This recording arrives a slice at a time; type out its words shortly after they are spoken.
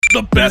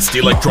The best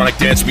electronic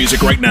dance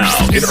music right now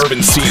in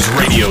Urban C's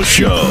radio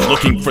show.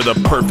 Looking for the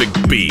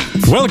perfect beat.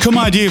 Welcome,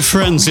 my dear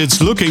friends.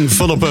 It's Looking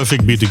for the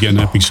Perfect Beat again,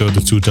 episode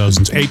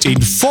 2018,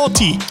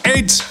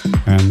 48.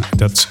 And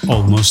that's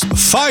almost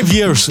 5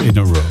 years in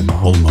a row.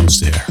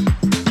 Almost there.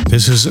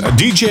 This is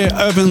DJ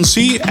Urban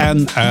C,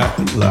 and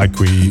like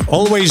we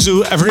always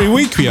do every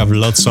week, we have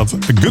lots of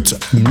good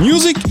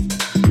music.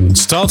 And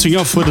starting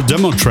off with a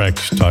demo track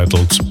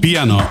titled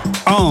Piano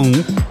On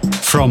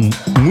from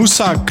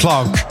Musa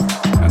Clark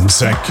and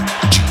Zach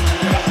G.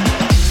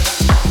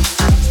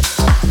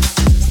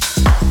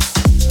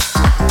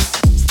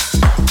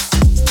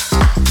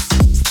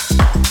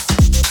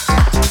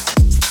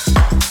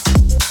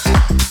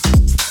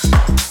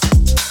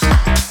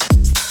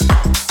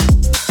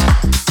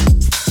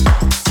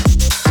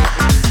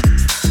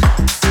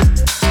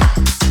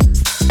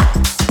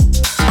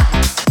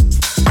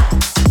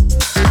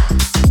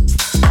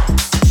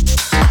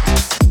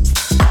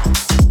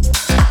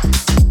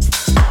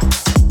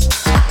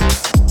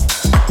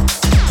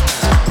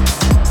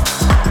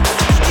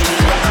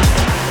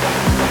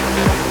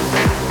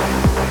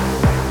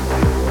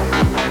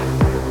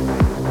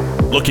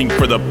 Looking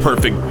for the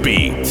perfect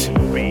beat.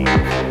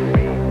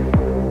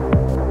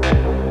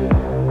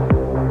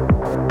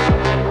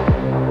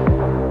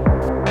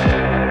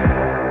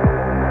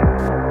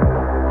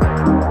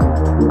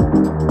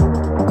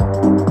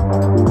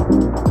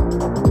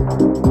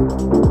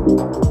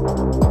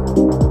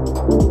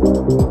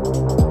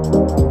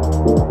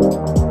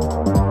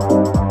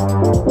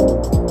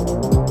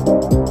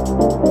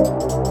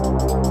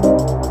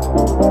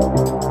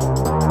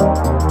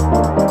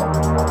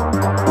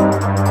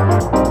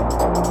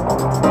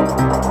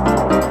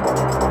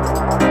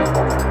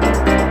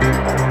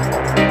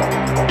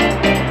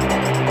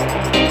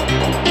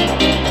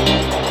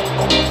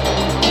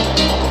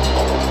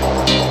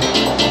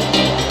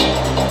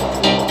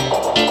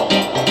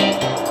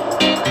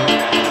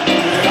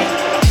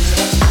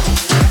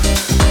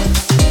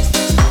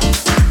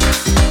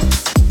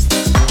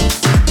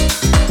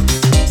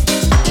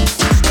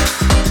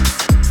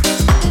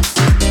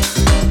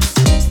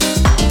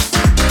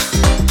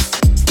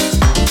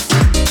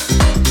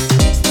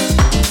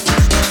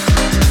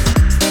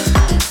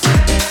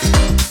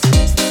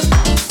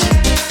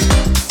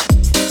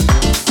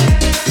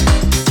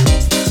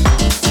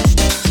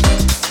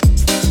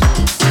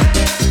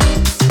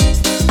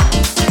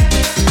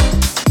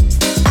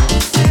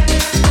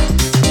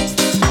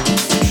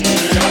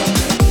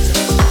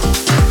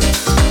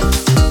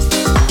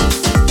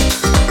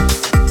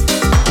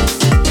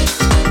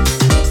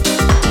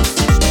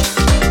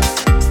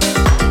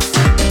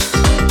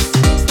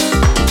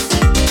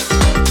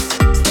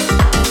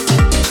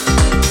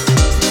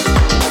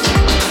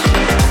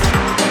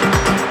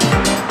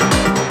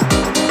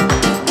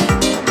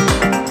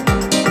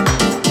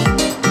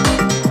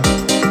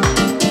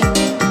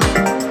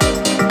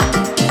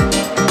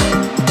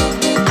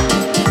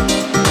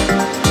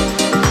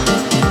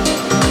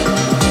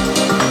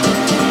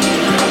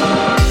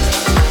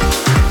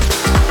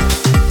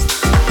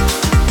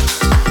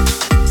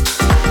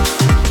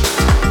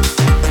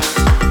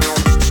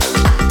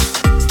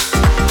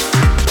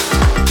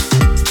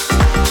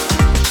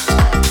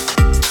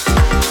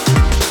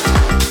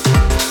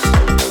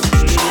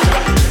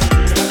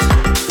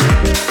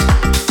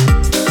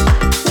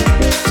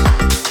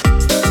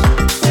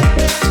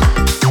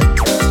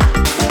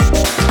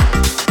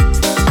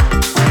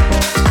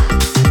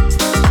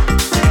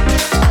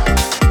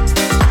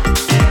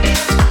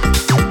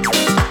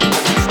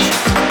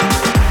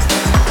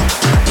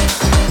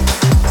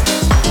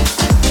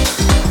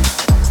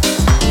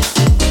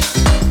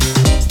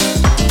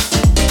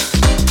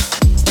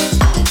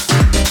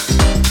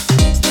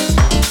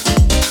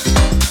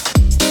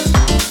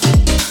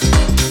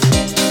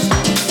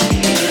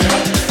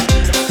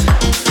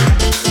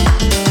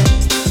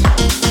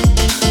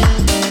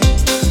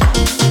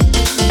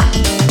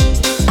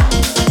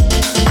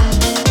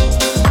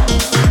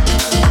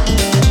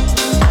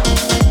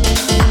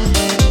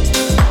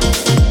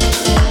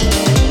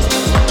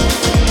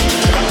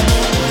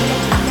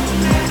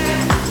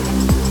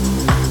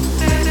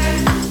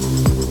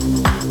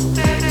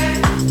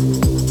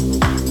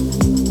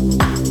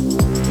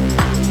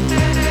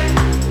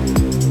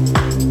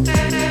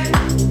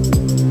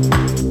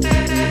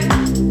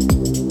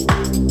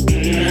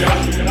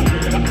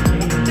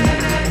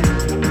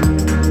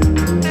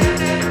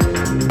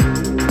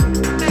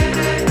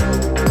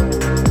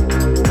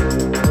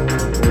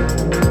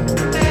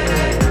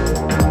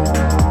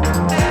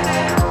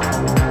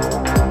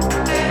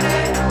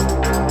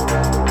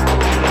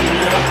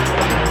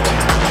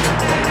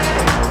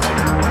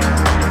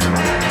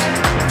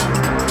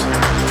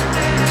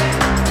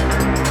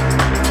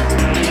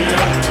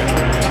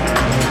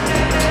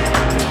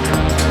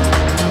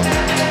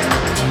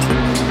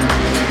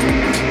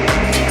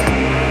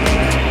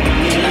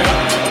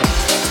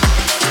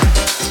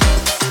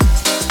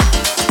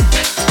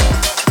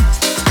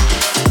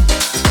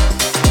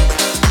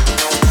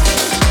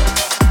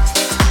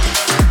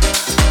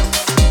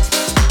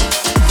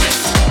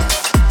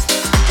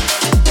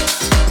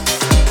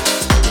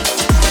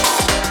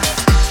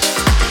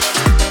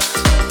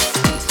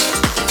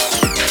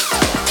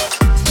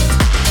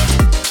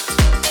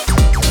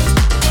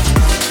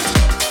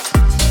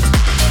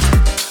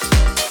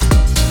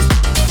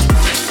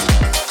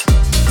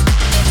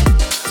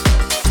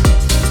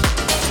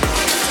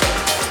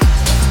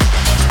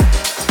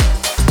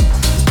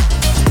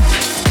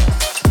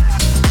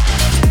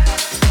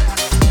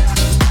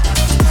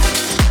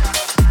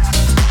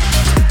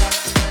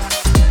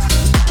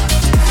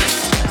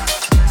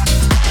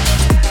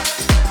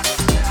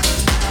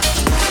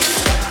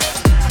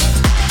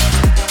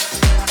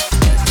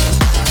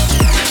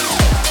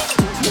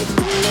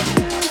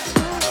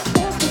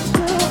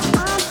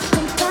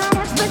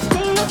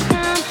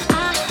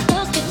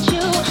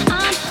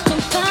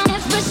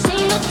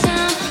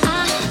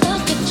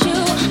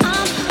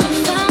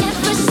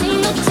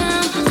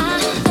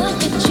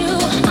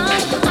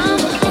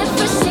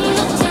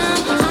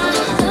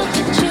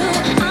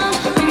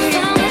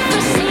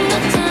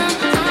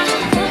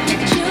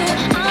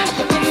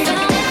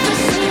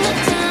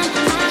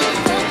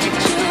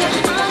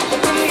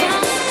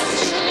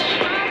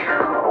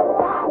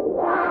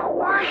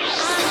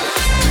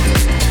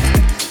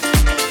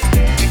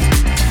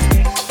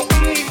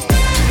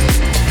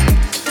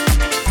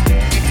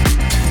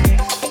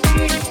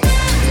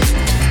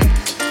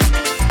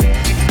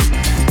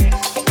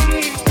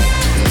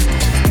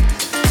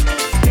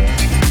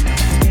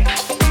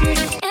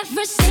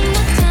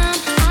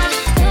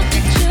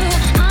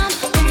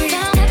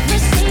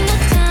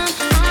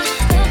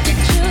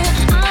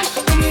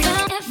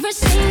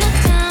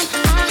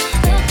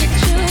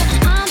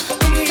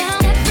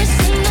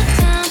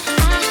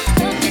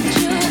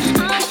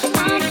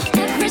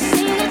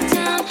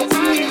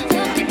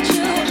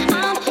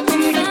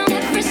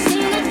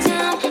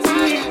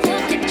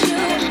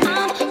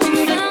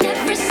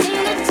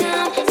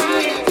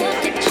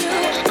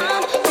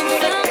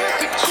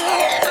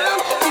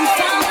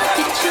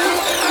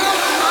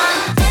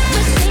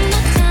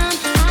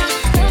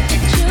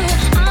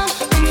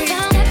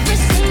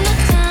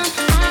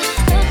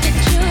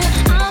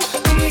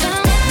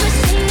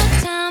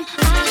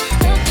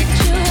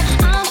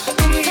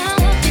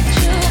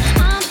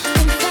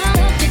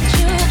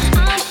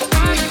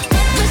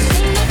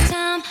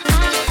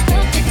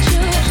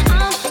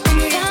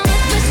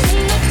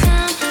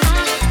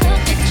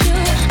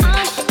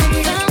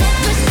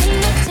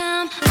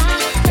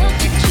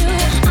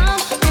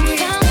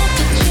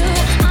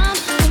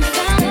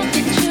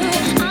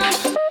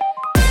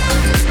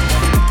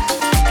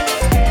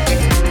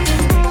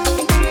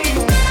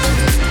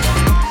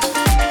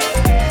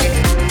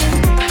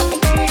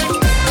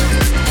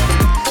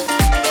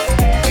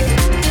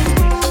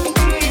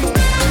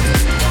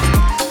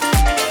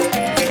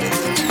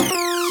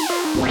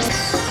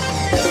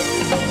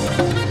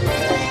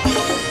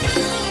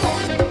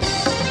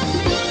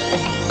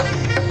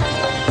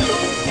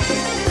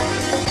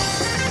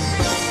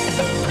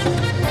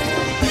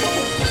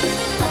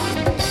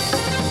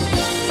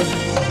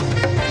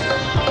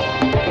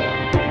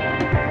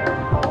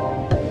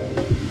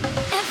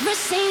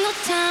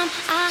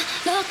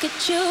 look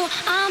at you,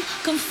 I'm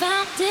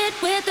confounded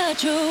with the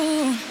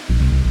truth.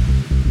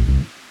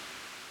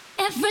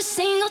 Every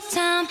single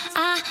time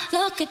I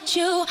look at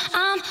you,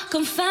 I'm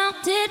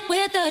confounded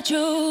with the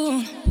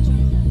truth.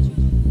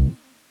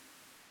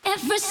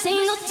 Every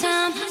single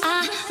time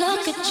I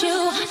look at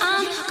you,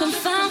 I'm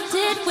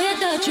confounded with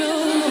the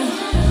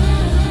truth.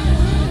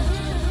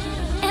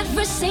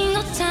 Every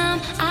single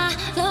time I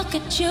look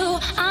at you,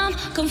 I'm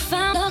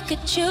confounded. Look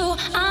at you,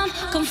 I'm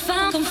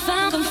confounded.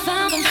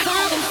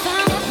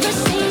 Every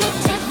single,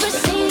 every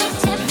single,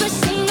 every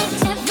single,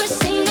 every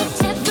single,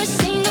 every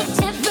single, every single,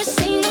 every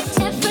single,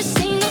 every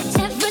single, every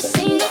single, every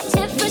single,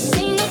 every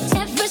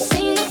single, every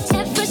single,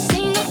 every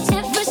single,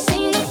 every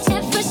single, every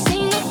single,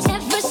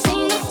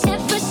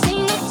 every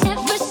single, every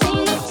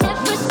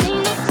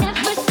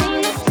single, every single,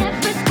 every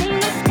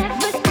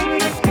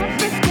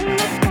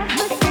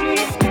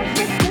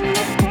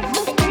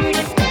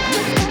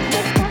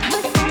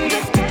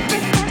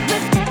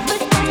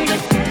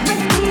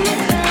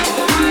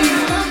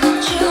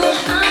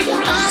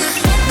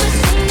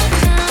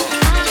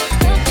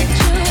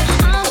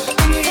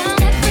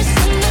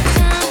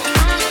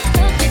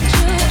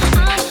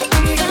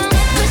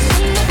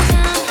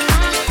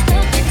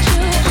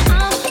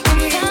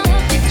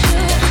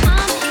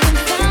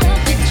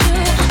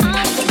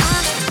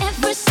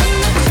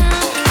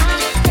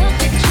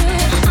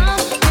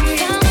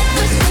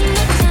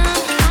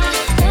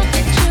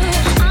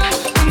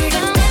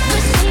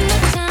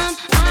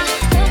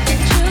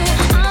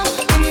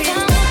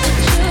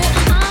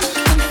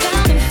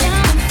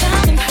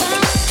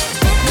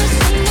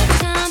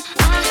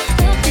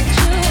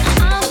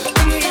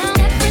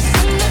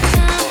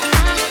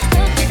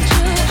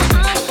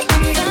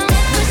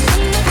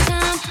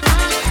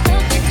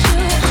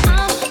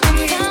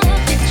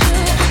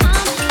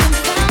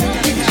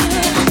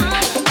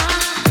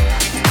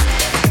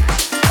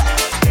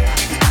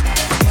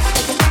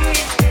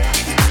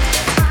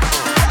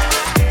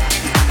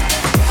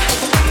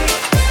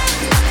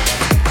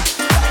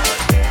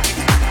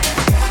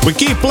We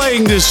keep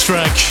playing this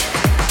track,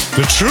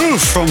 The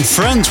Truth from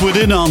Friends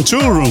Within on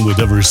Tour Room with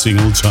every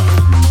single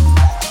time.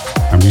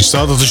 And we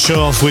started the show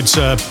off with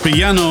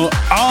Piano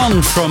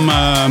On from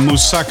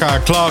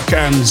Musaka Clark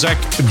and Zach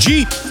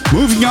G.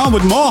 Moving on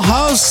with more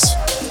house,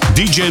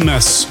 DJ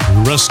Mess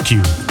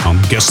Rescue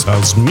on Guest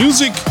House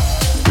Music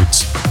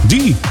with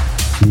D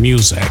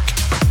Music.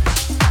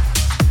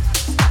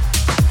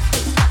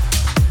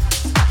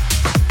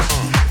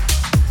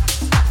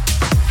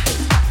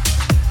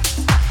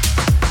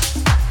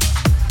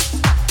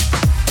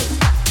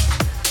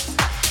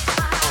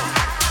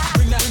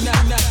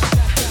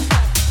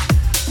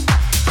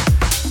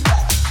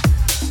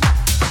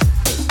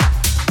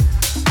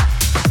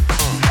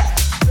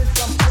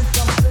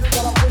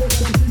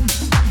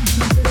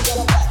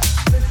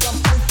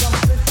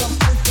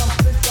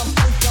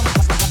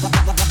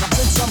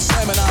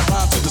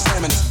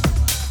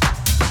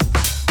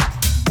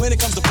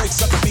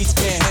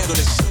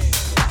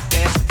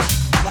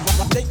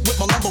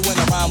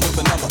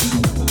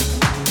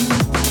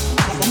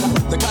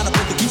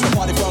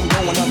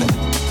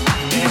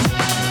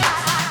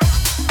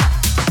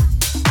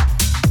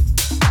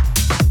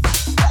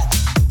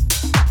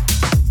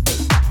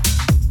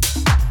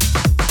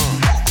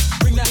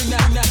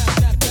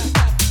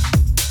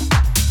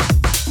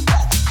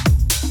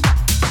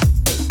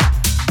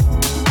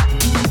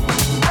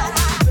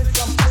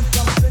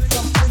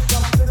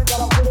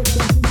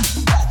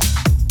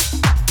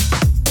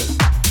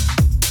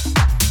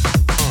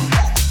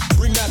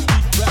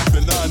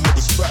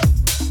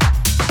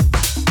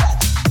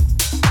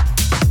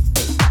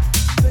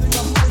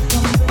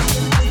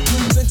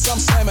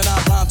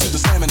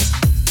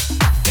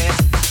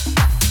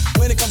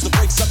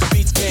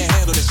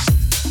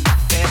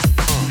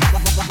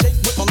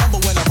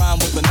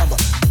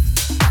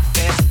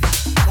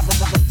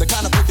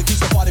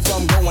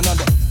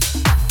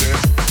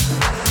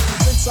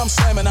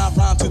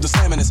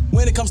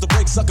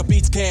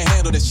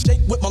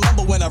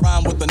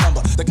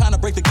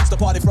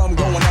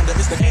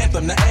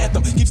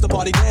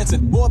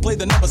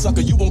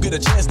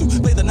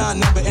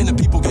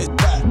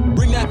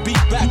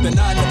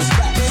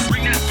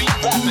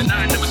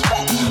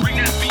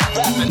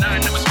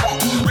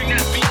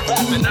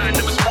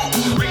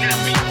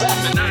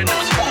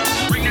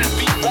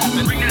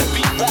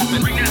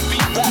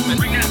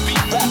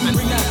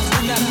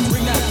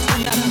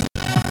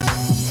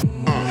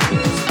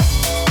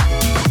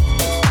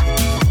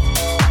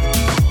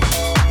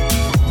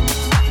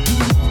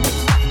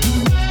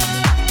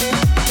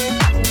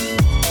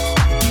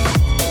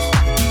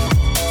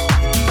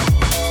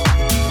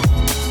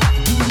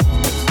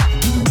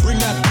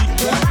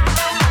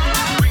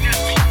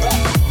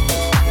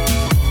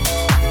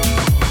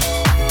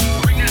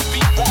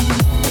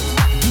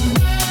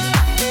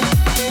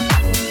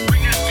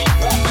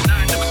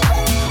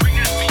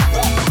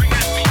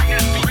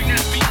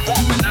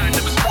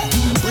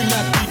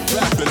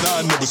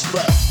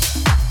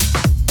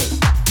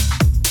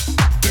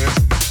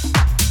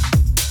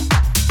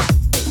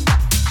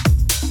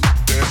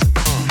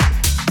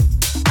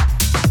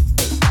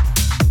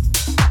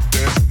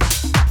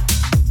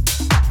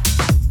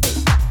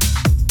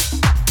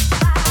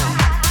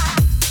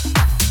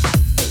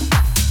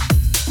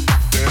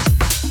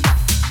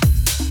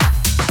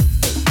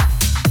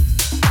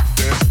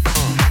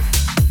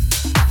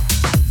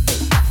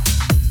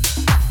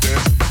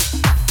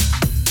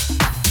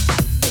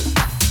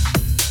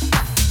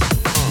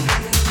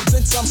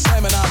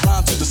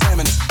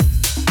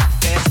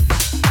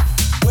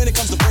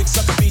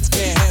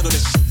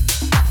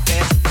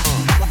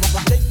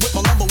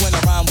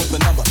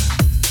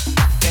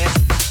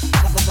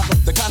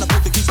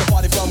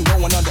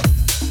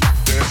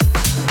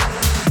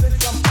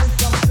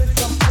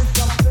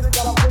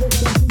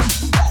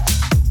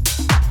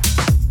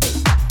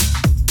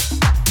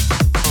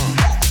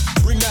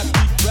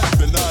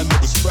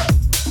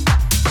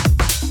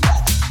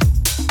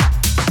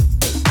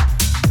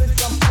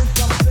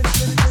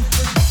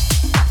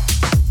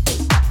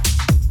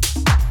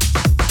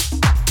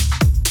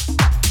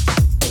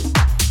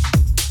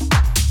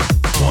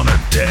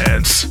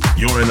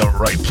 You're in the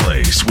right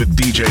place with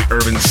DJ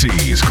Irvin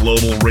C's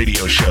Global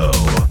Radio Show.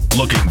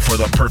 Looking for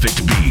the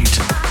perfect beat.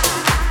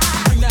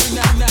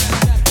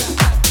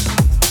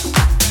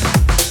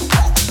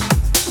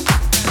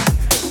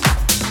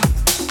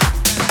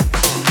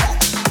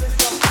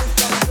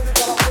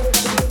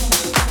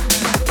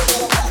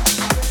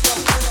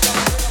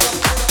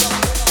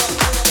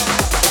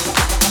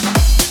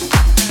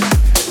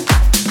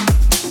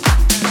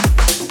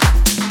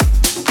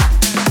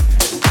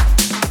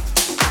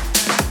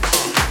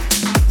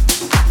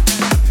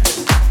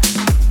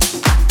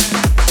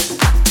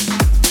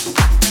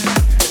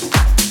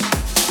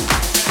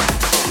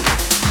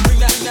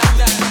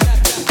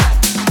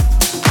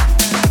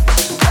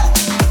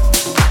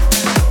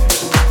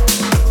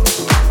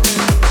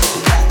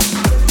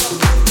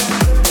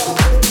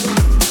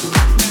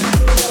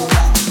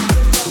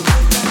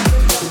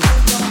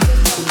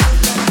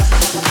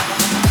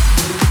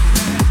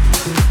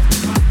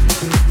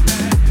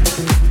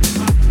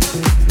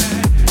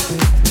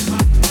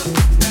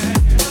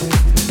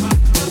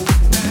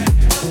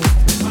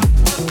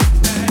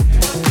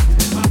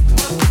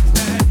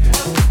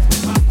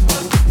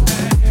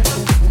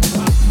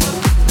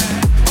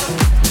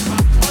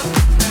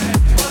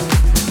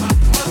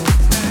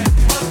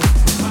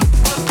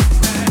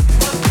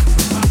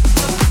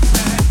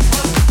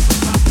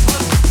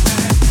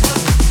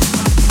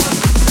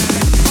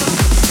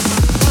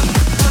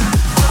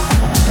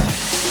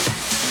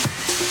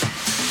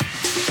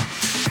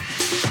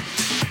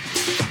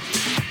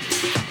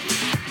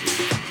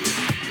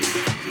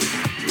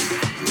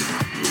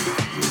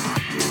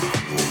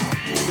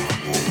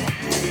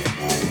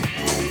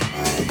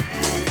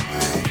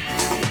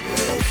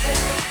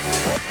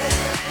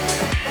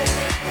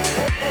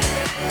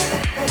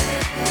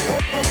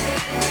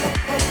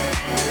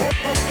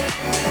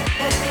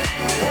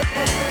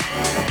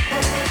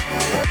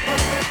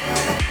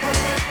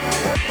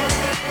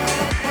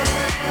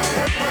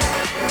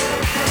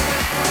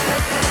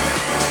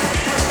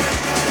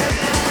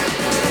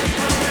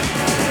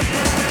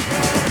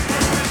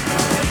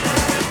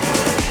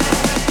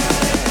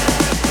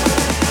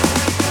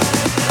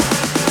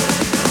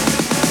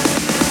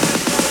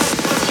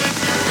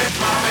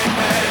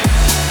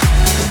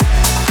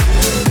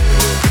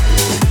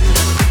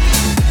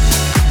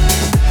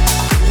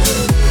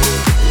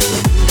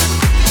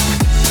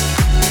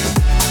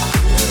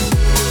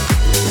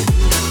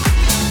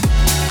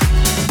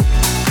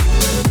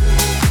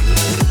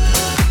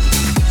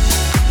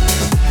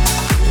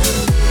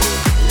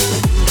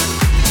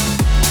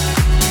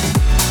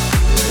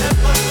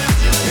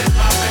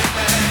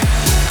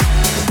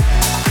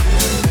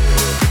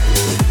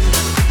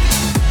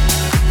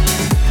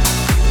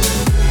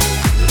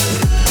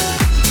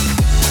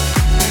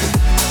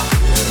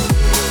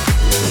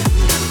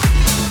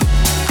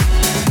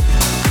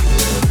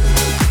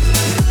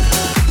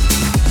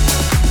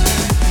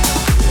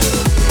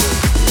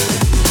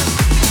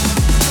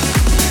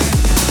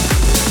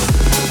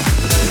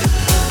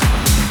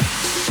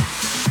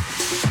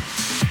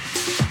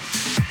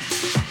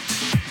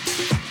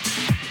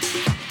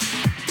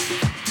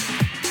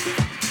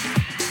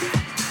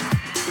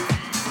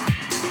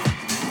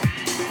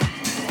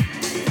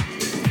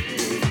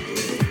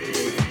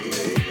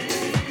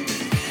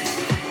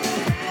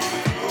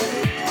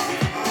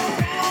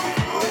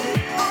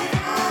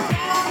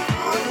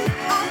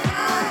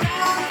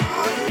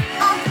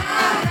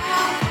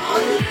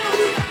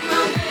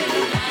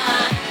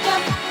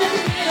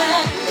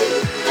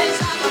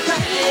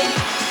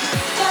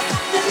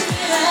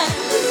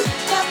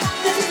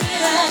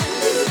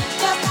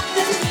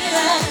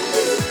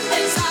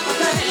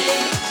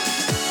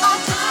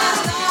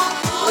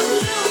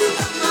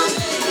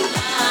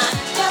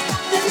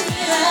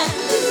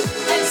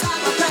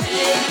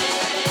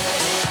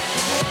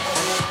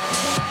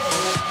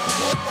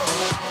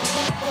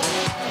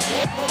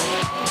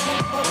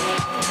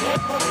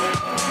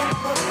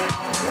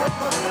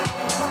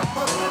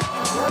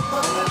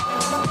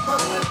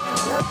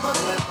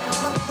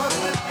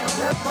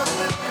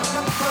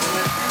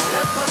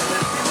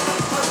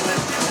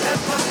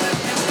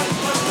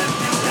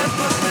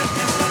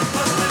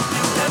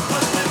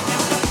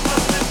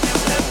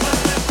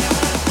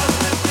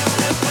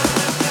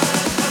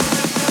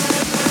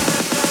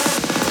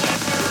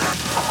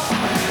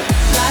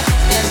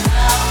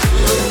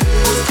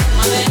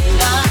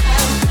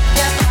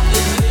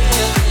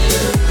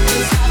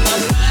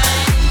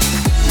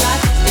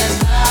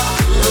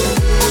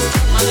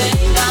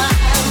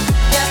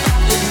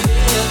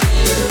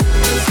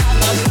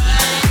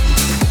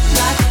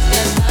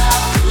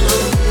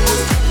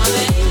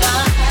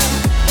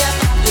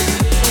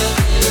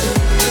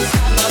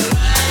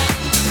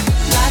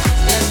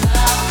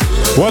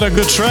 What a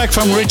good track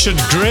from Richard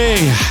Gray.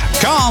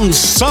 Can't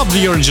stop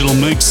the original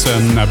mix.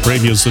 And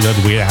previous to that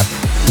we have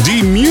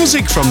the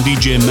music from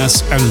DJ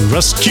Mess and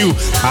Rescue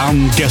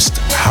and guest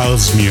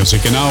house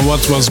music. And now what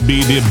must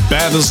be the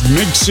baddest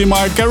mix in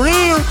my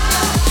career?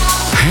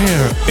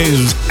 Here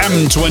is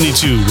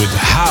M22 with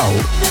How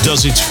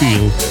Does It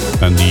Feel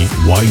and the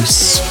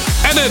Wise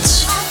Edit.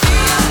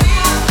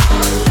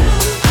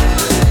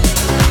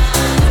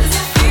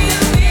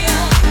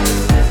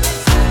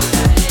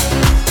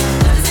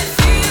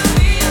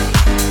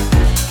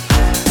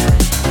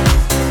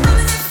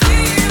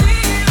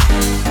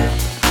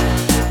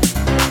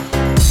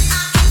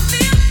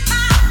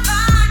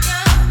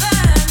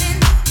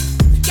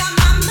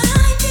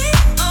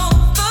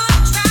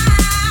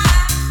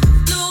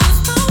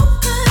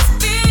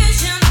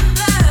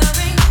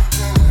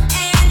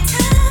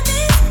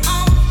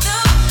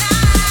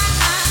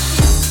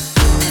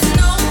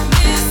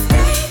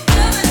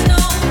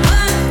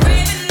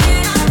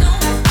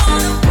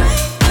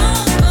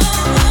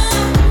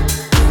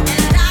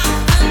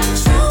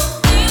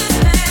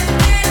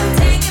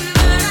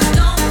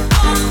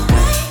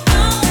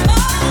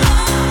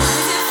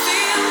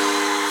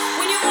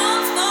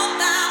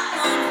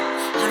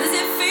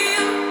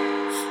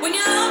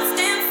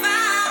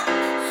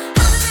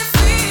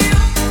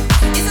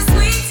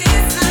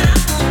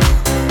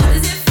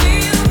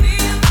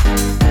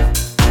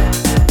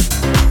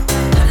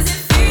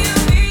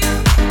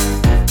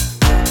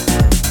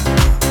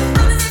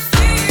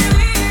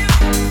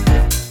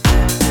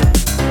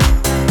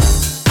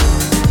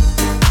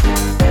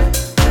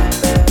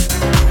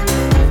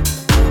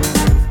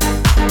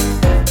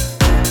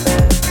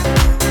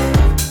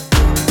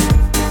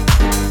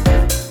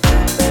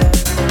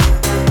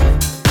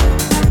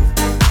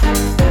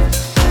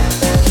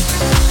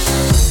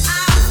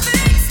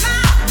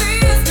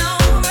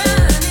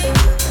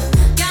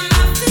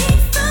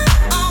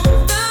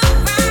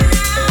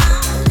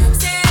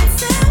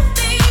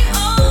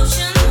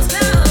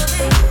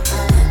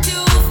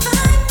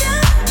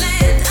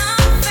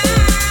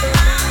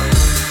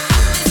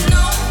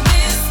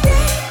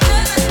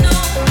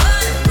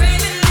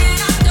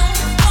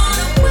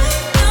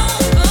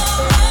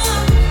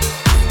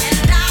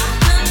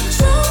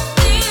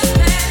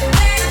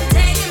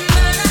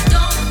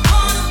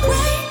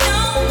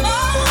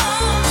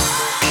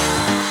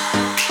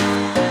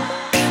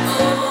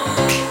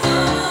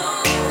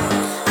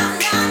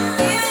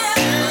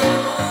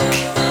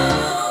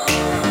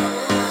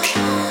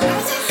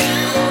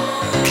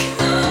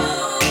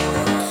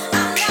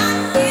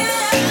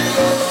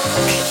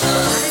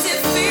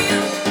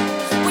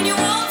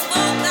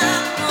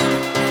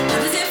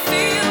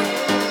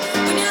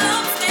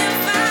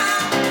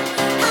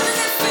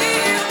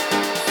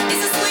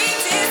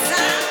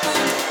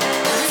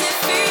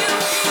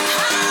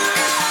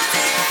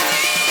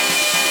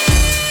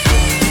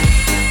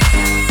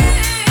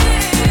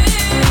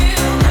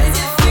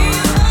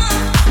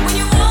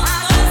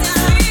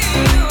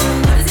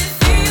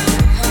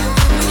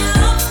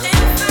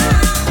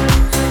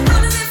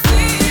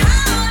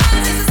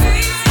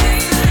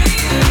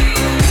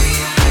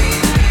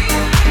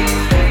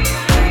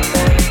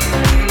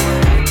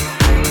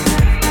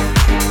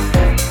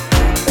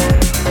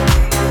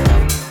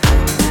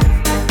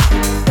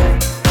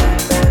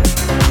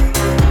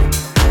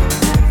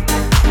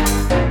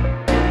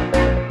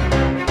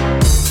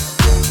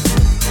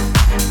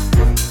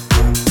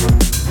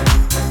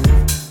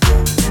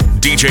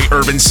 DJ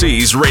Urban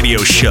C's radio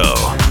show.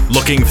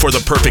 Looking for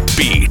the perfect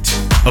beat?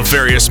 A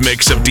various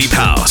mix of deep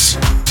house,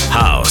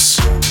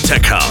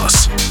 tech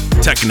house,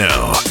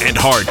 techno, and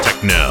hard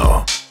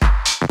techno.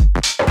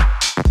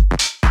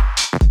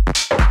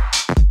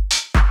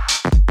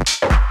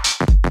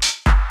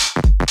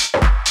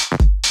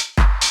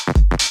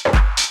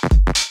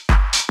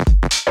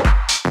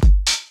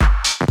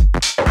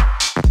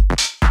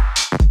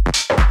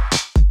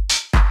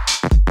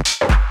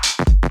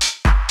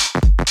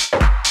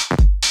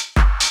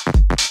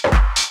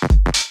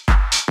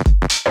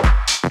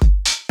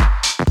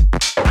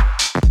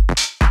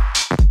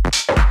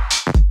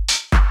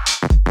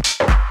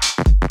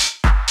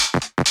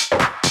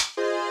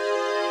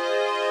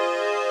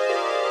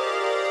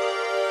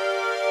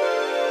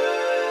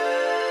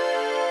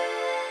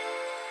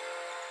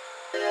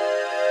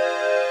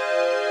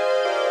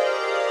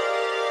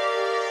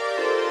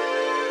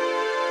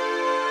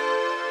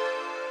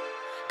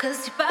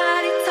 Cause your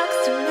body talks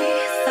to me,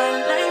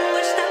 sign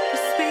language that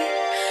we speak,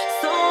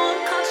 so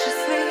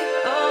unconsciously,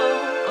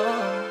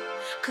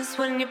 Cause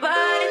when your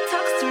body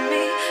talks to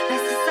me,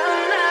 that's the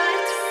sound I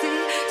like to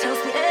see, tells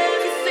me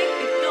everything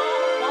you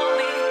don't want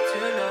me to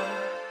know.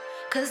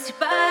 Cause your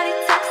body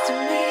talks to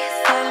me,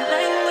 sign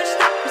language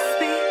that we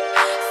speak,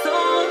 so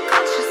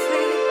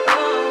unconsciously,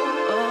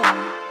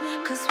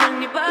 Cause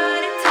when your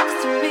body talks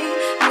to me,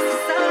 that's the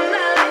sound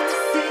I like to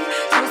see,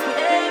 tells me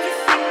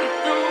everything you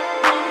don't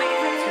want me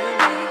to know.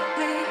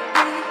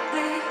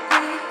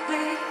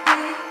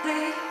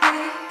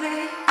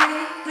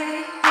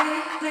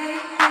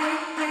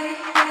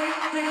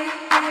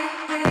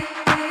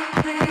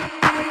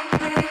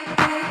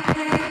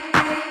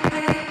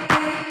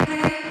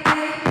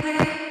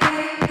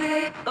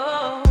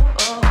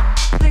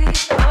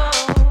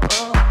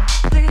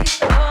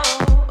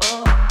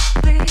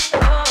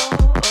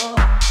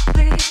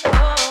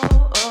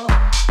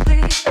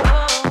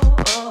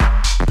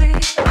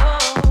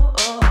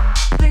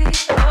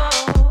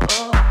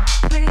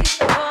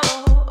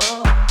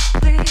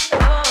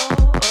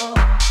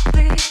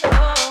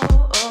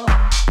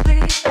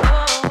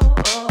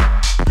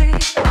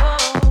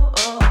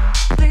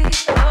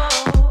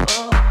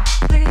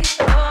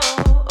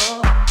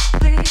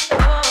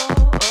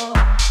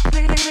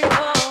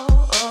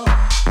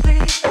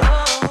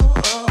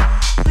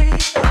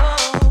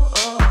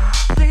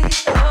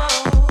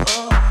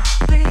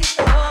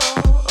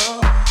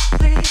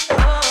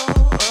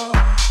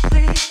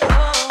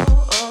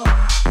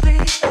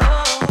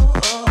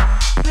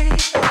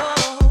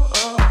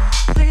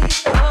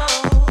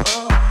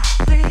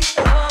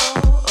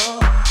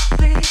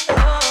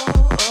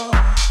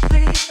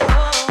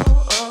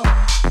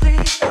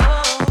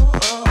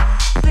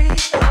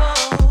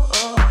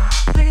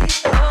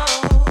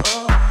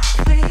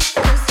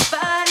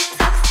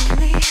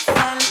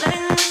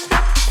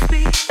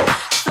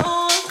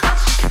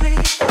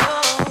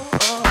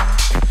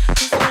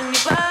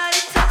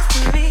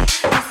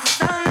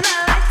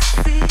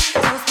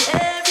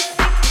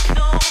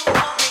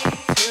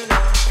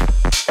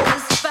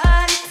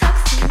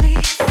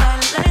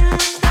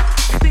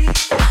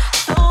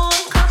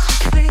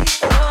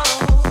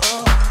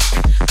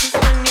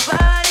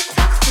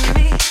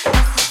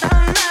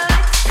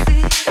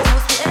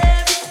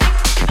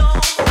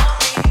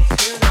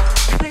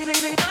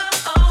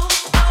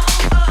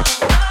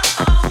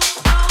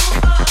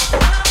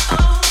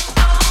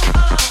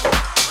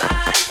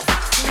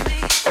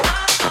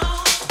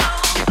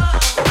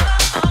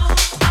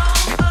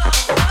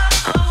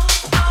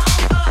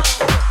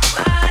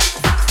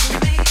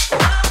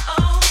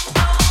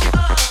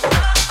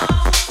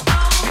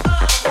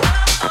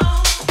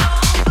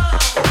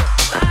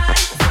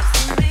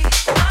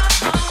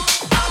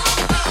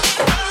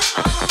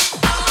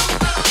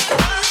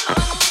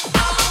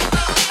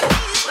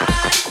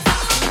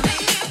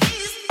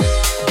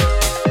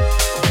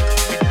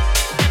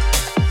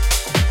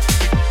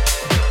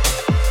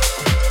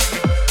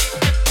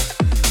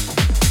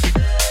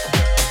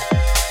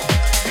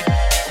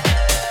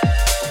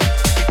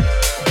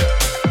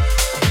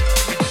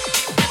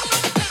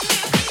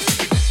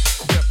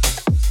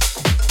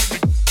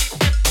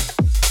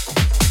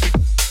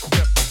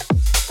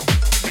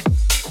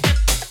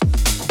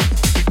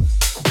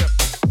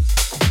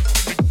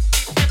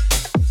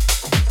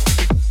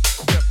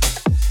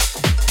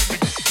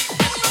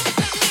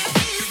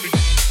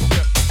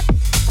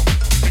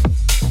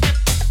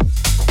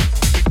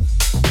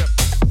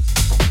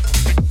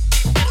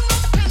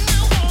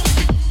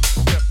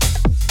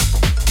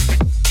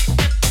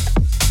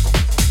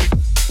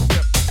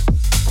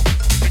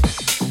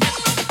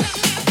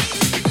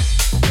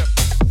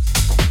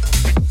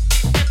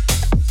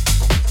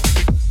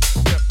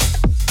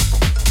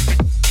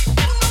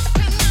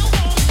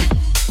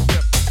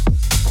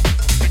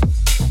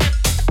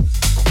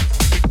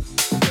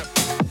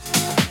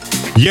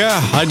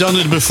 Yeah, I done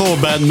it before,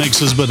 bad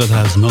mixes, but it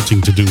has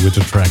nothing to do with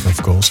the track, of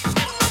course.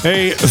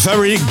 A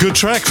very good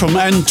track from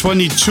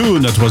N22,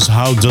 and that was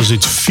How Does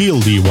It Feel,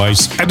 the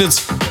Wise Edit.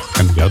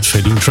 And the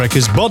outfitting track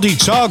is Body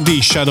Talk,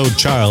 the Shadow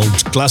Child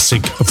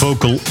classic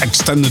vocal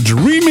extended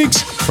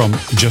remix from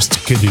Just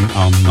Kidding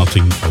on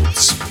Nothing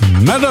Else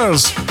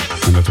Matters.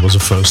 And that was the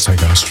first Tech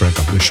House track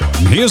of the show.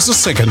 And here's the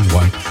second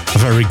one, a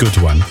very good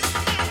one.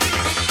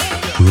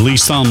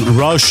 Released on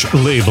Rush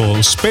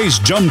label, Space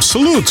Jump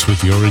Salute with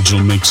the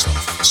original mix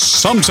of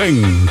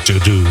Something to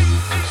Do.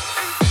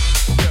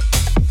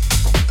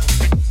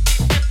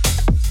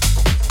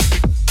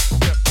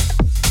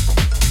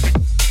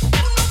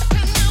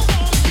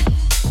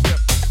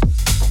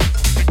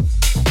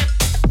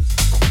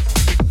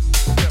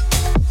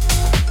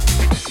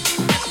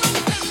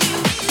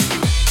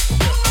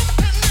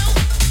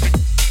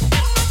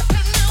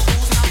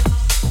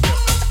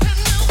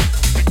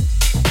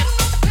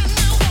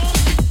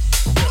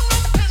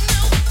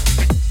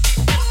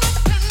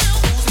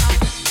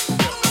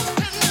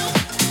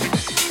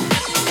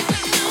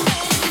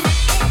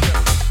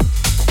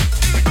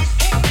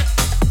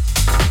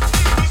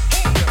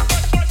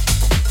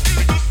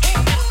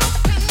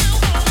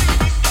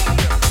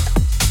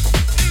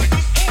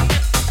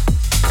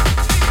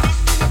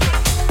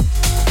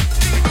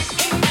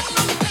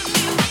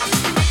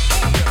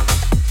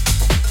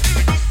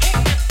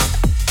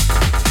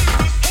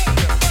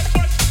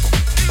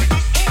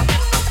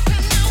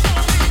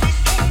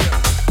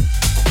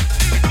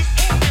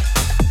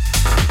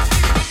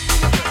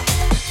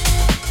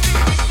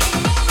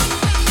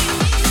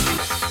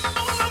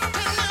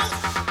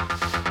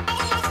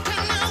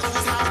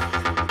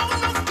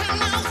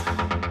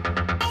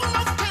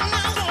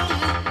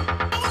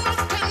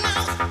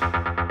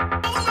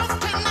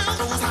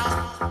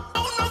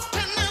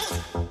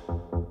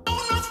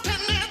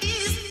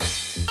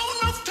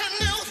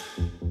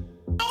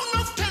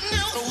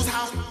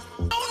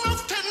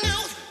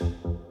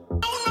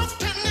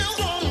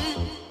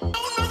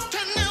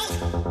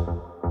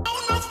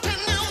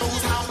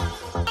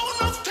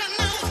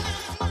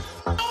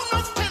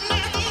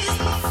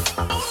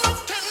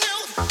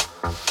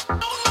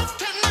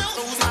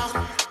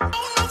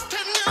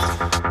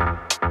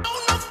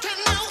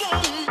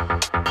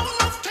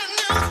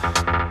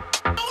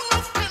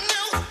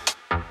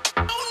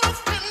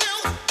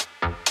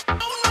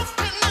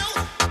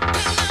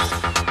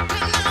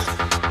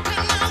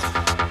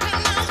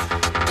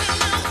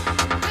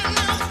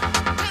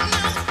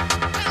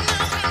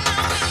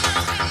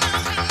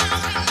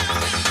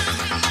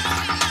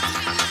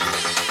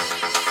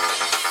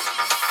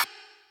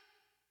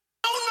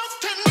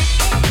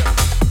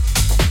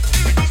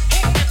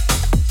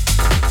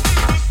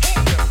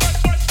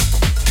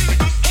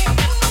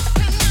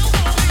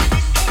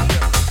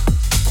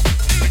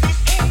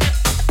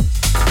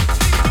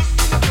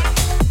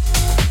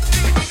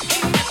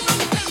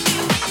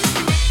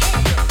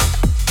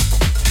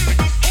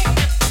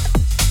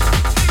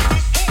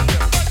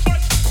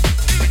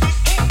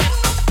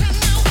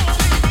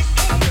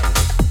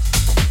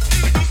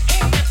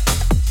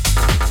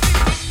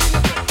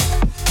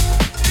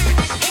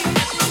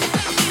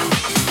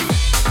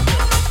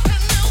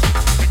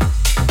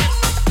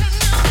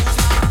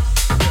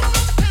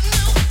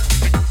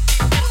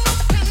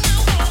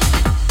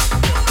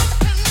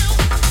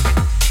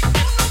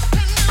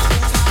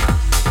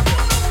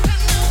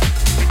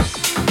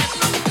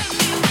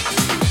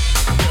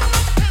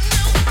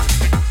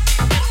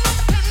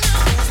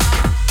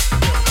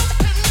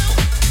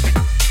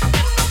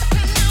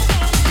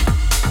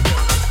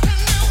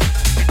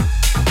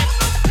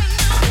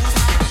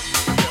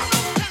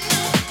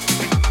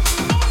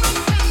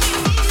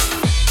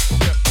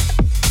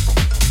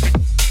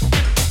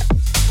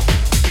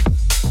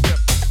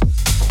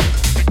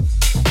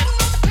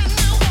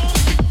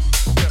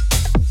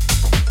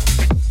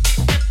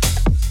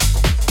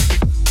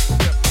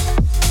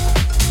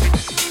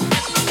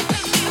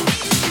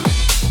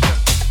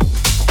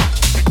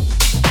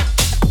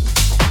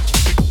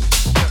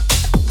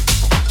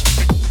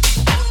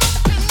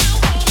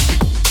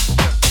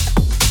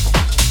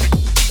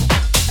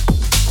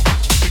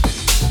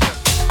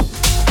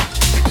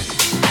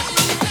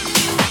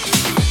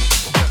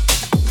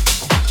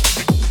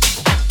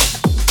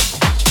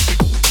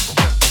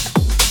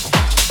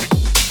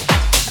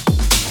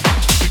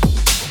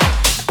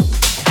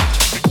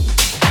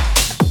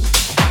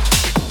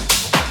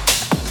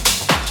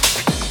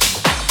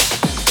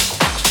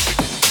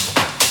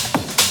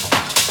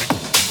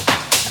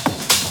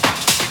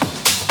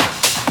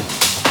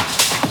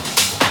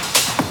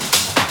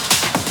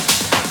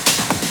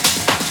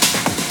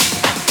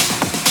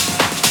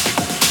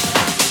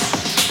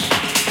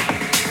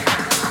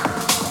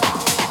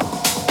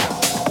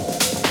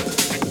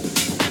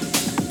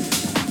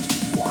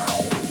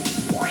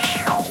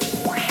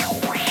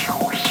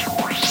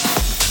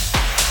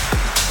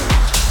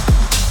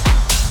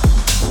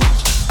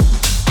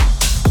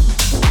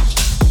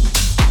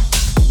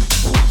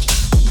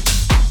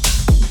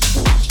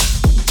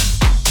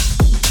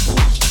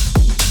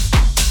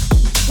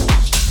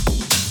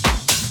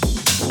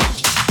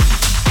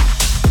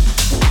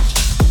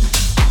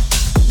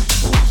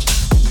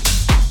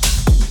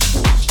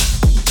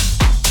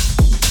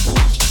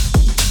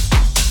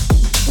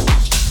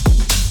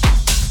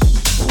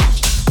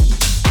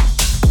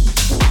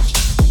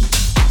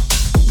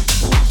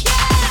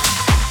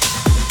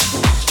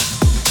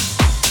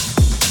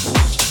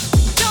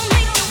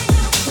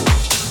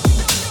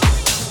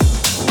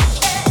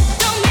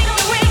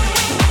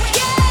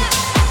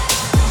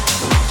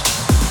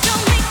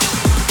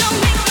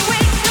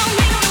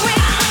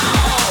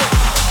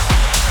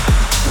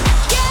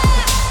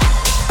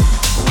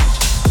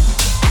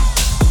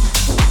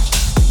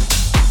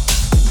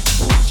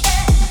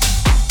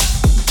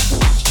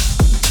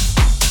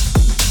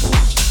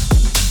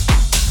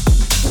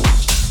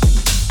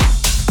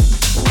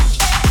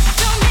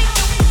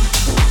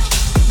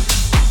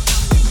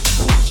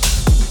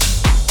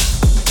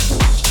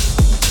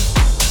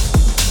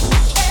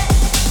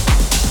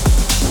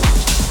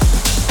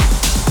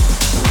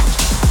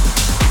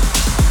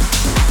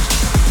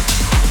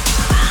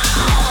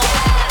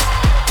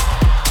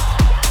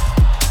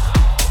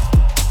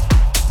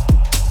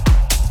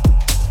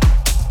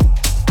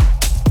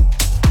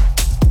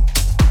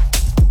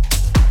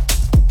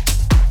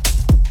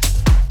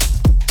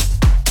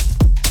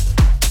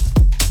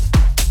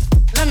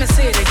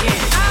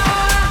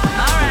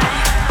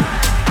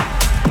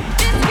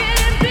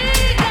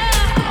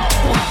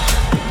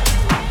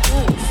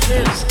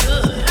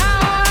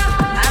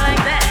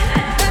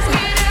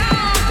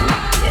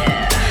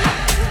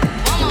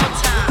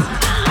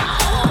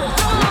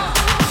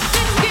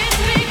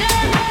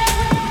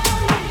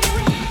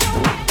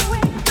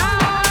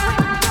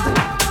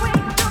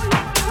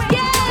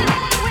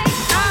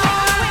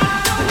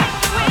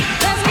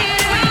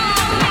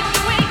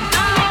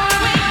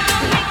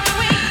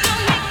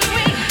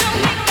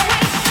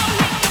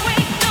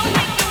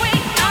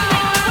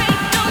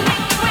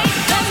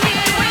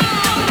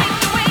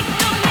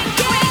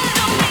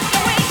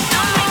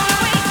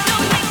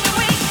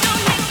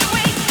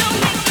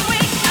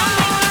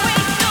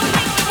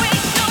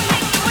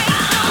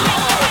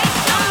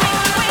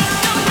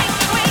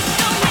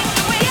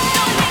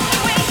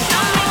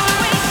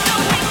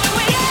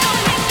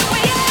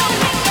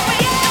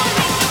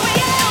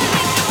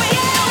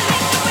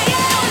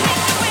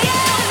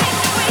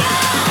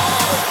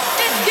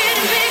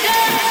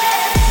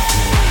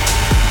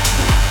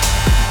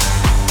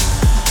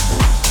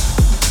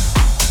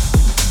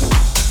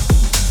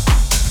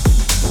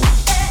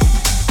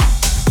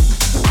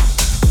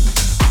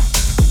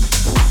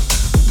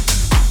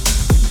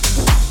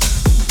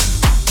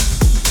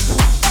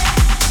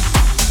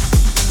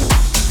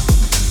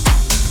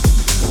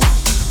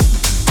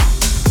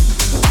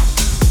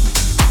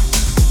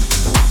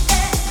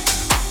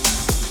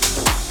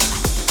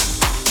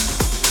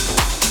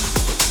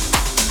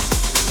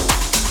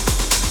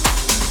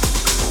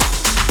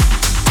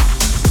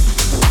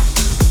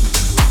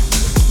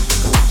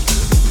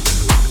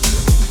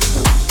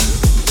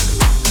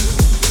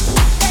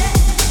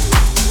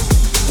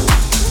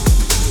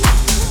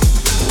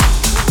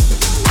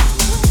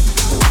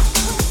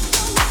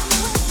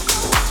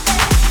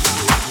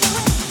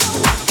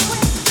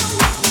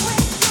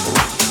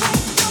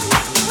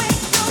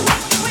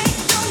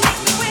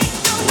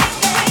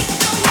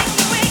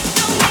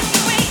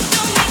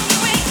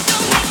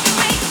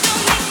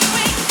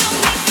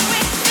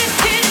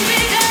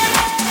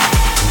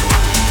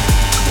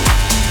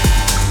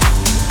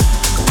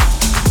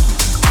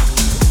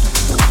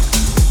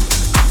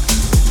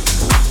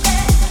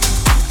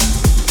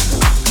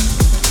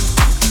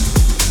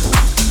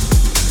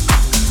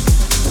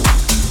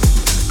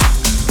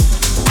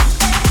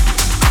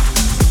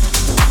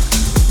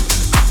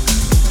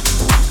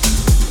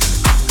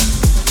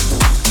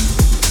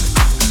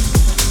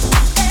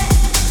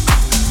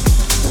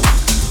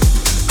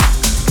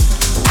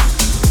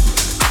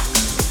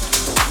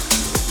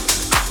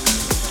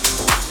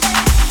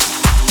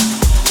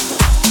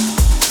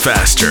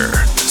 faster,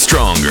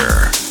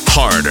 stronger,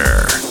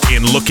 harder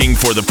in Looking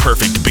for the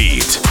Perfect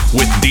Beat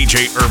with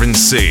DJ Irvin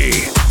C.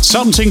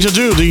 Something to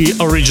Do, the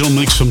original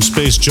mix from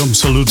Space Jump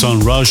Salute on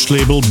Rush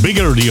label.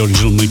 Bigger, the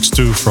original mix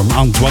too from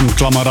Antoine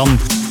Clamaran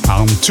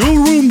on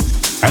Tool Room.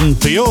 And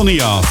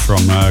Peonia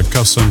from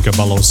Custom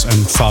Caballos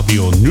and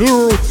Fabio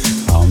Nuro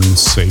on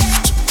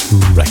Saved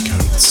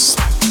Records.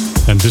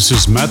 And this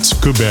is Matt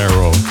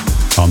Cubero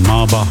on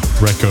Maba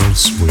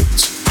Records with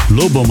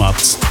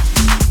Lobomat.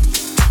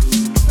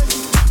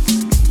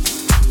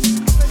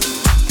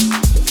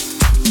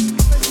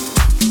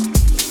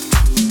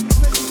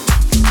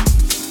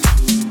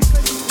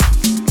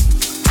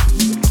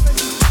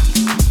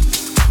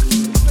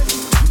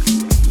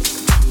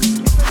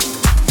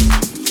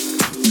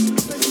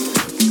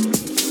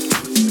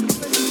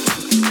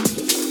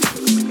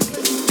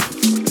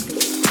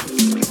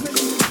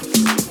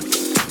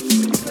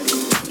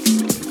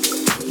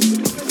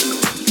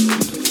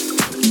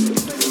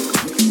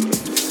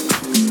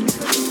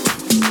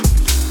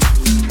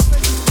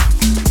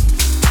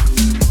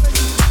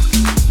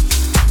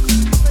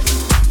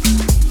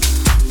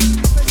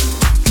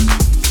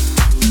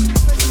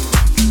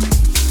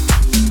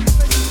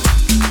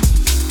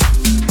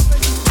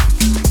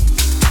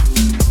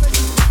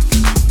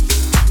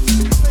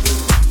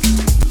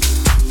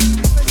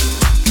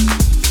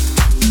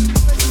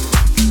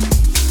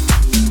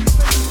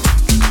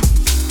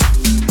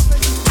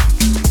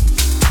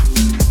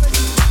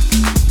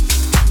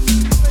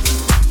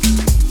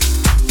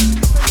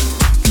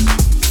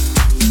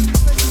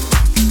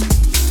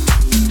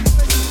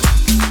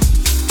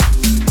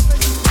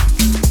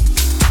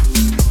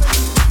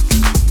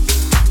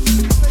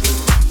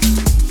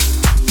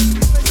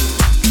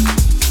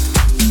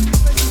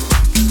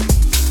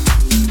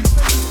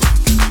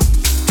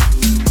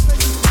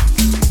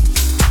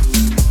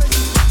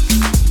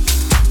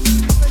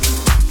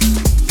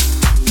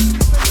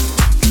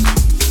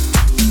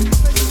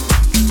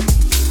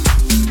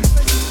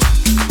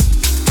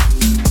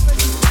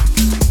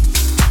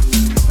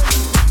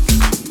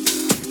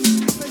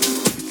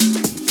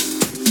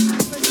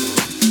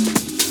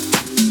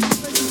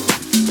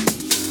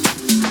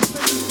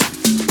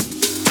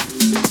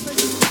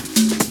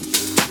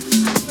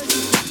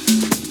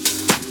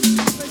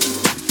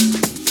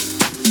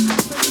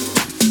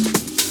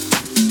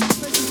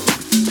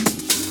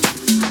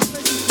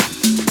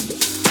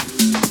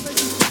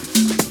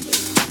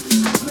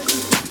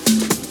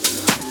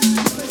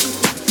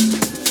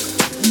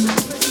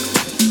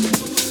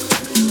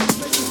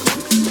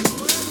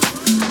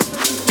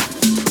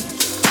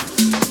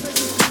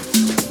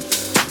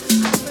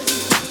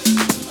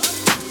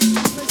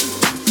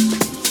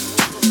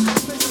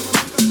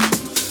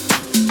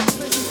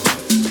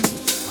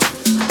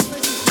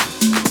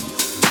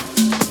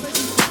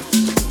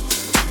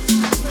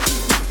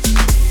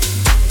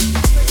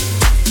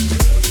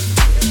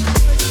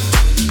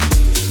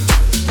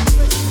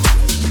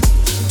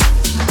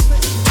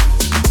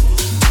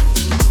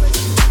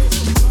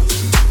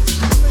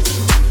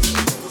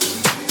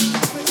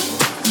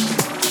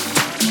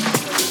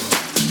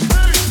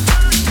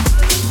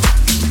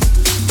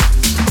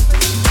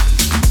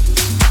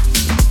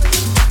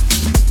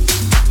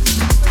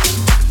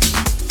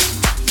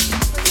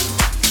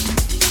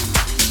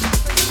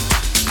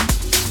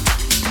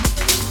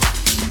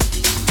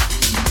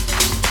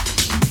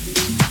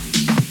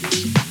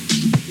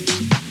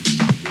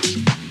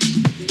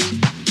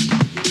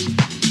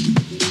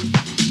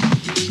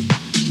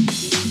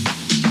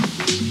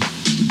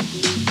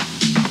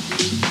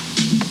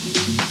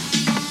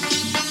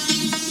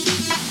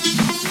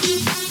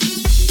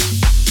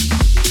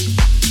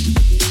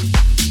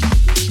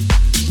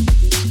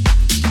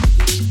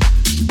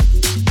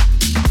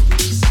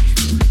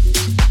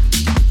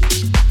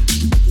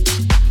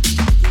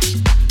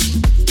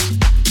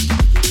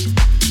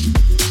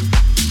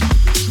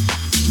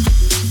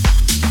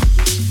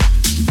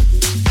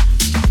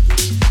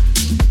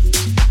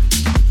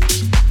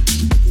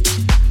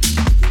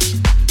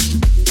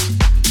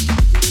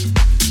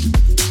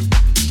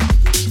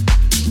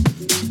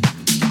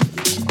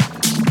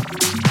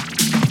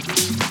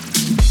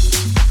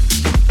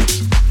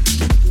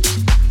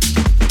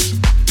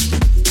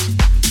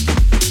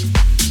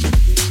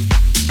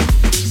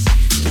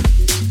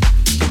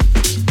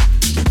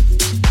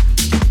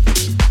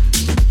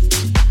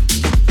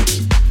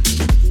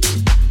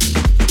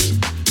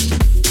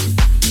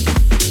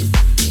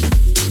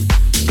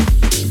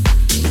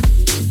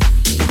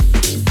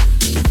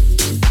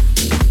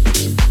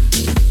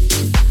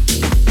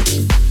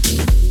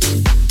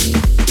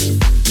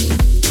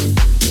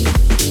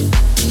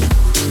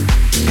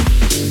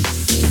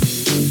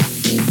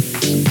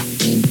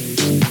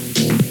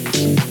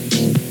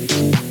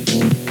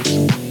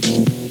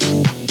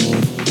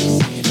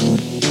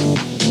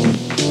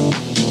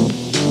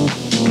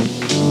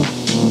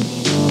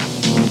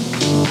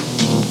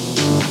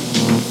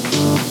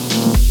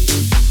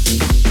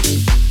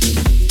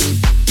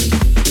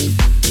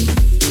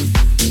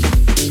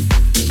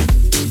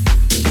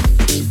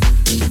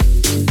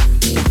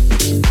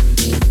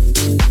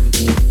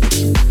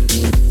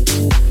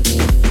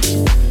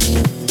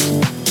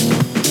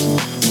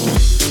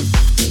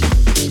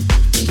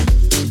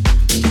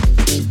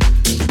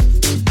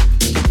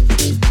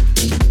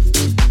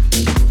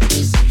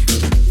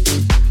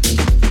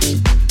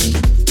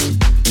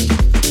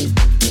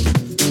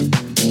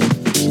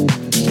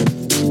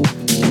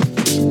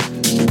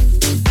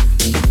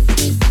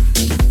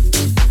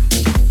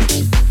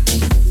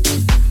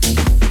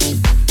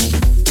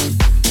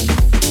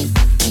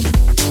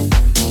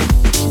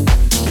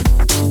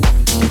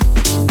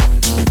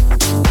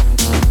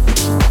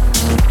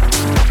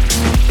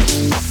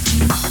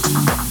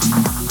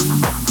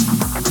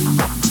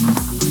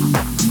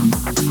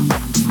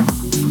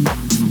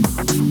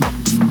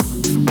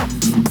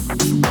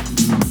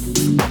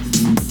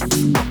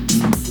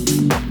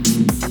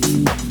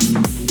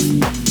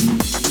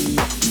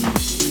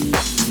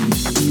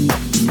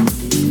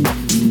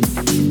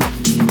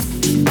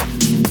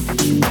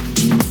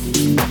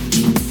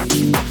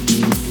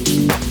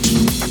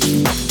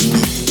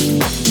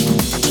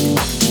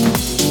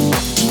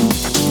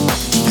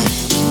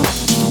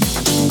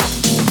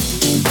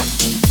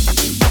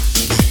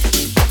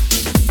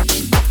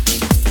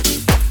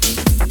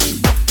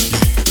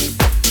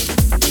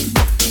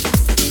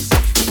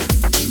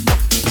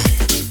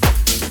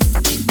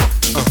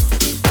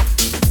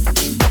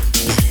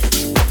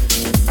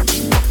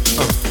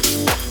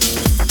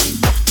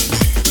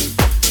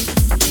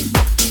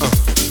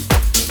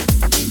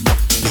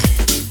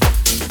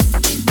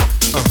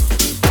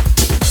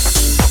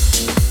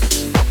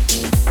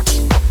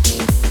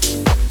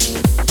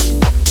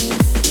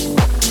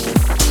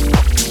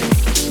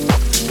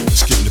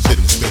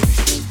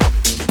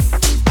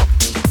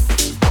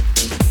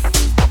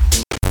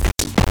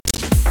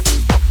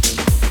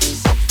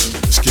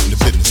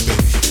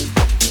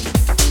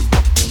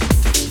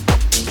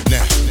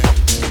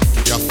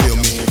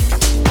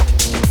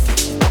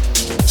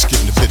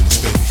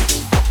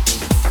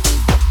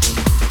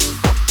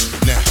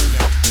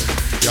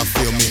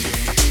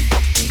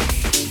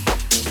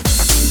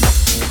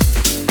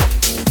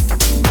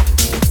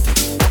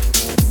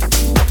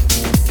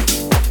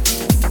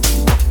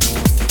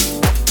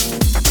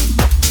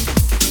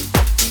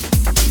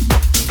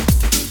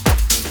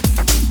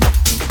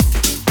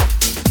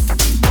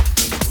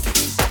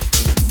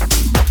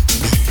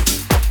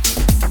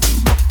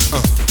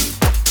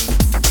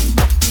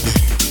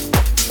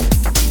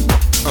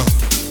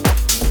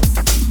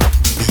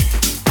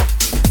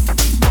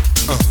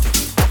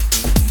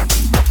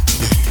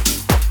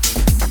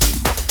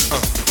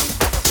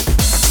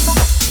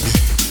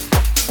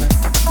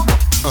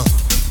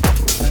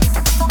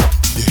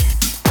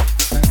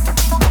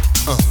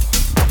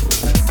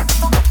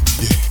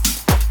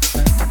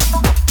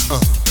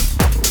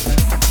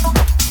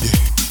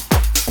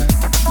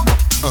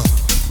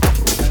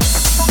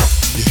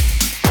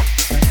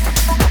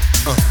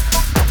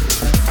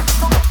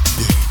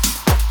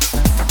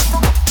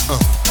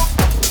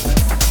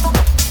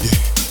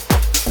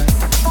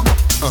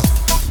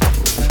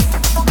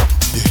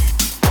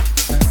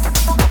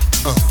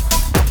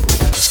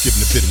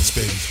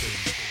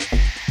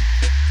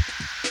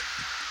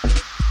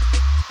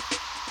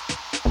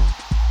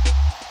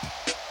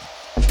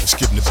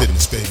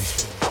 baby.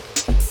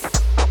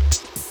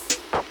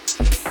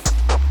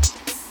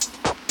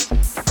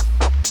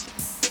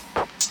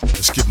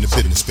 Let's get in the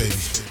business, baby.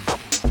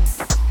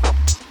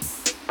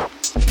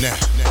 Now,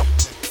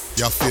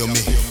 y'all feel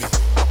me?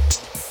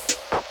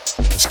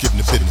 Let's get in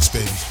the business,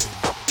 baby.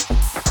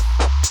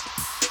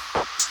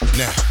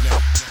 Now,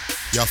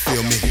 y'all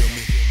feel me?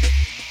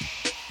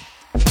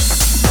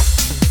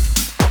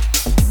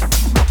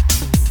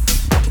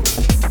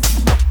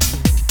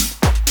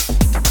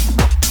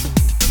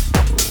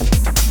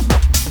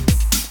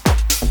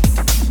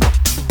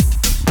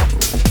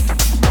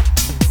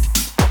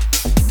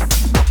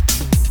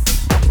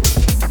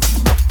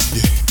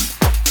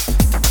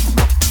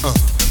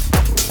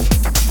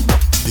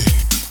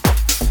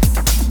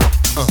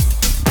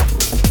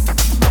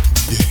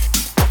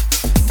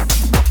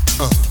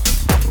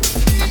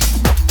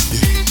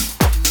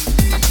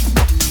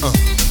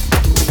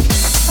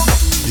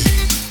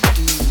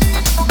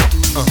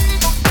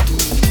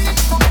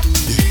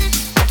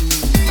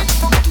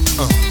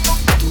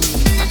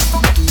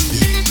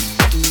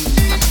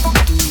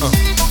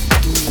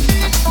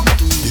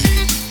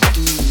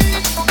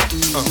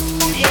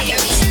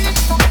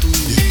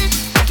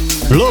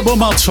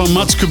 Lobomat van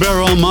Mats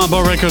Kubero on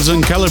Mabo Records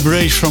and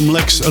Calibrate from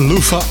Lex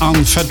Lufa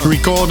on Fat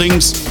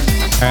Recordings.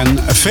 And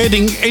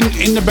fading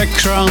in the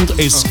background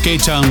is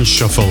K-Town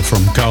Shuffle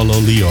from Carlo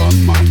Leo on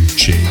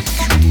Mindshake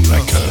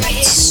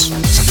Records.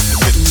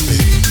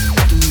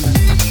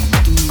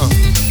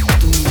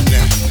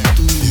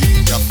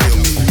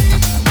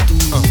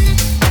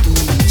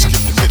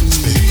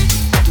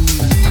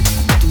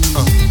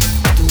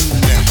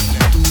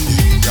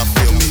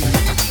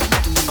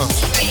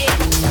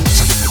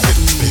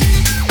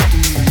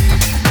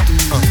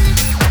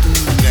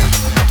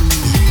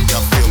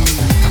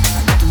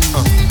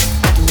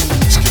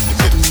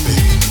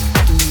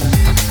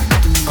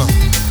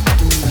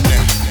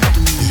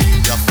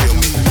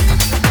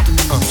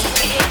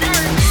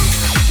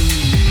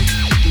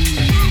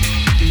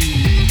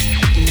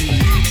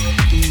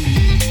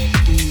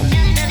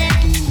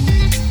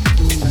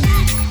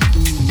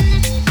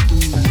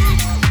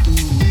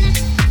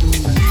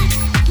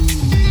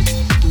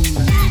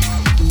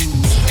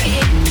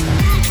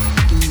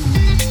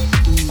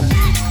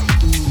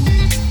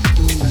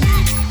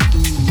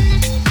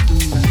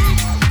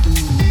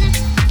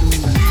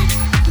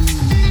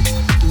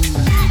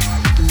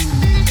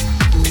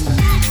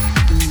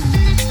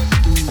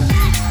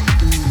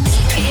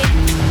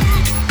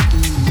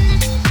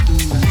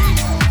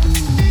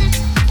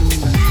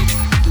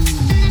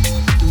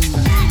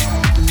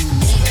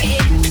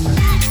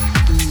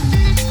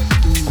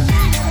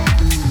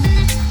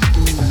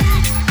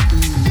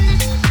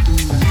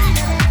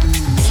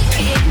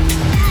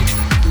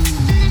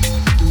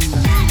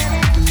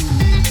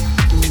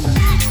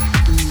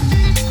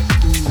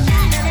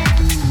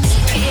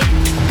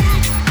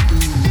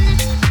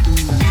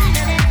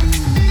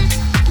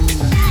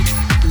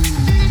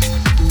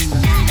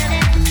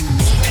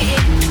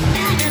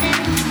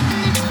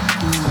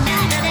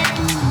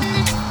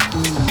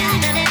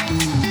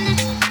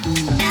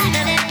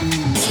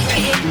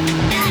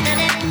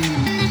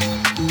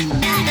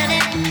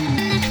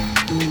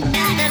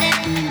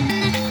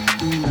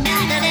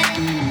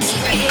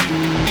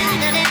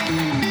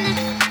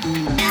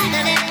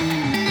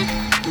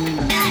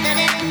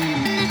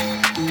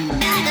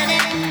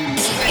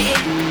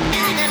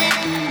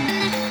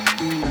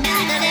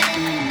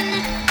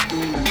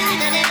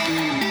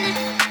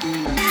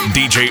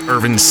 DJ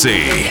Irvin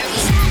C.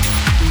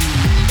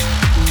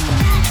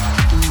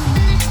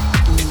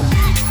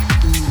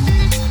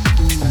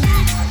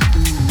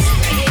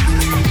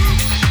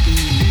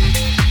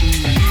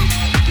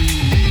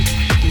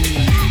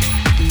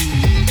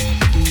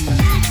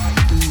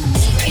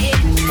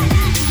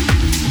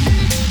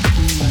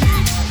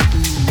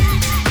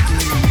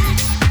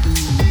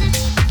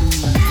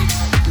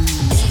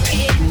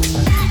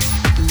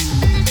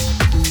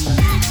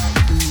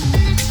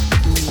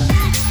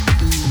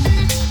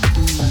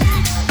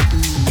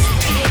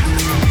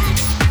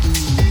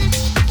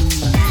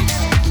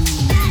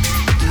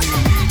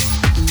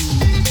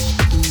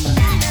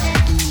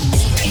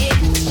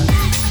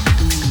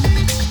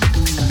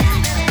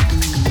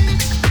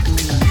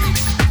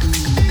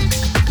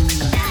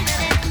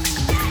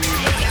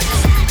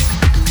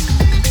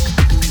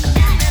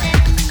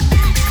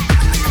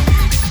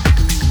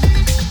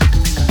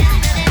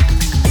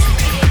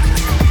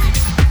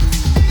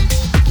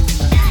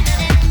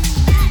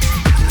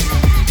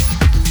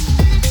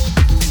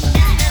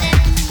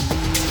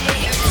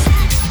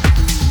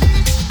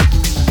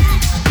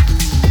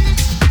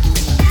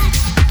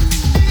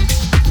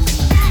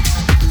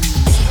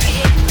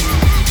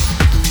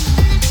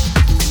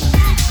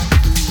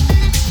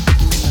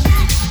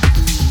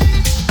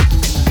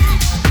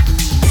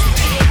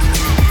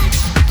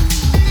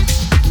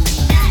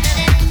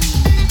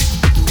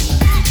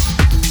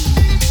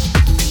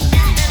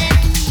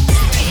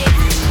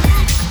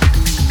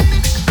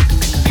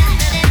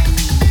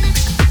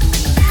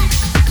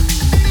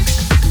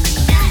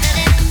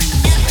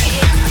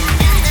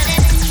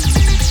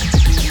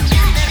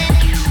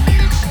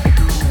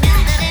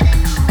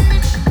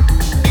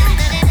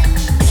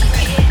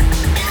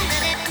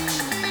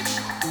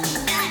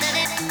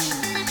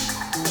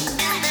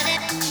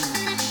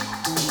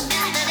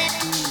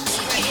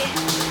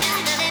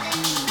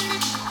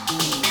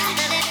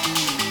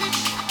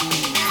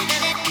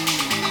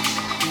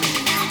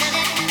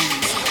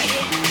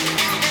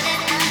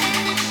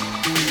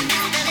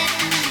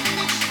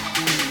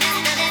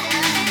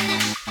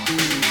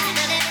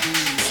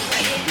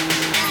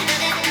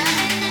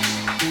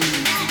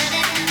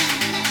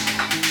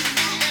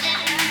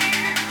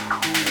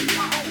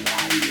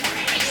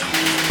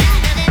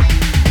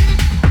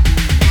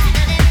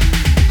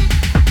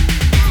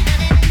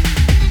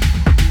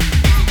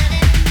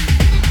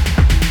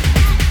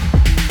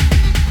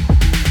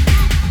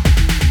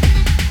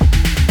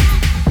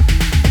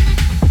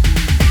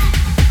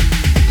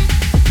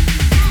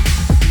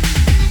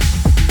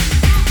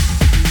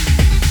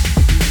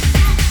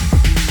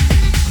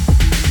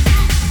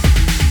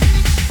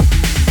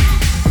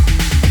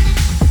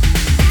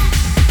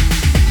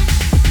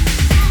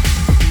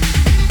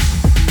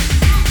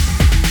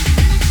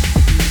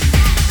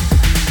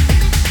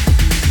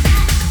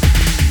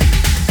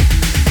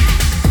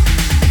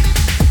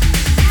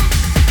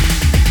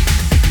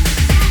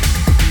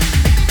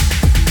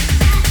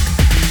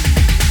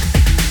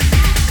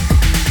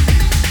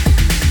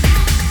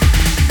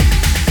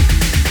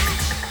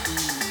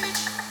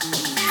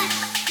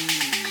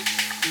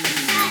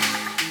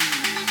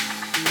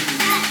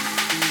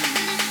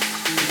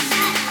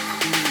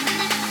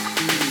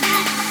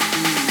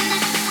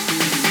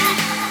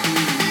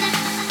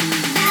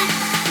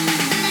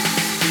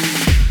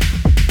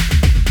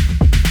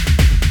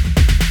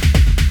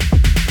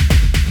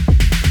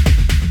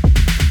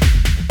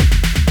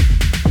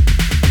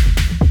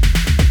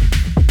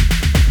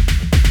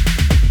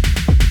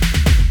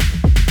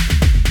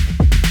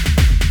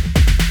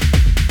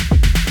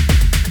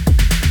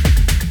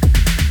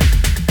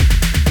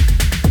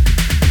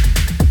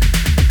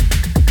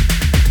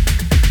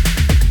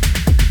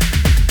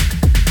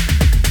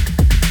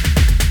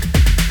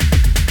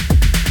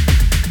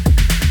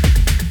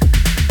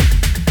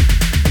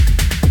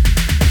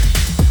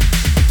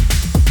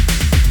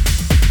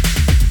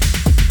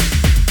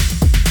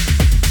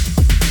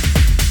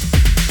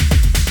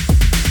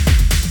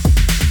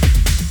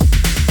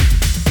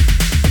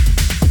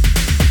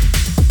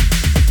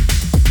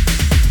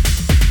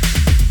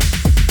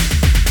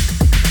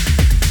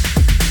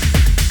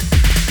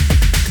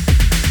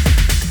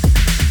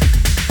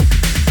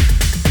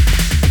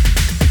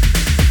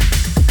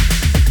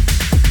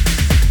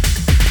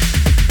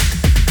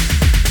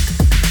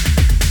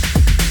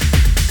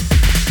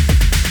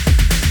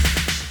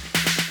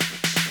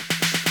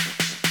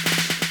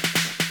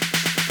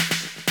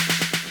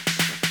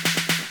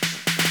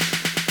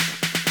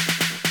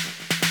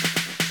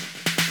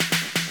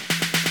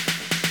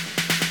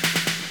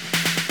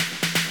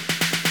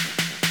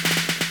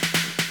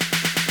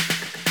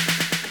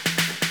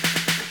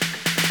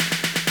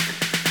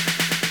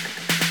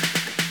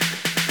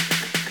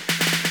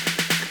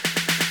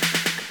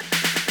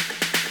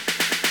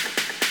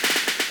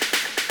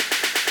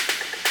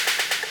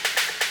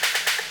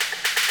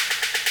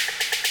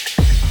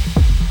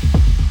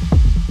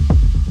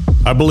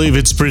 I believe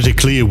it's pretty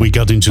clear we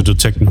got into the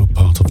techno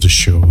part of the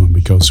show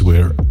because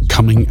we're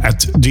coming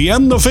at the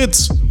end of it.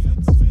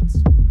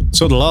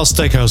 So the last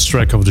tech house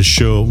track of the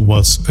show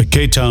was a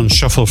K-Town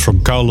Shuffle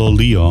from Carlo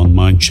Leon,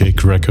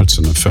 Mindshake Records,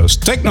 and the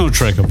first techno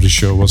track of the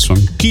show was from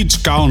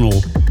Keith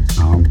Cownell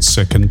on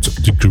Second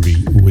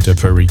Degree with a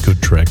very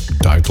good track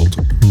titled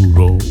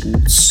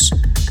Rolls.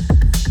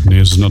 And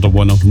here's another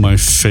one of my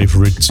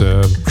favorite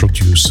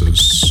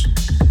producers,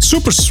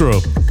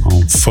 Superstrobe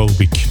on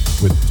Phobic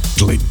with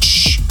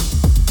Glitch.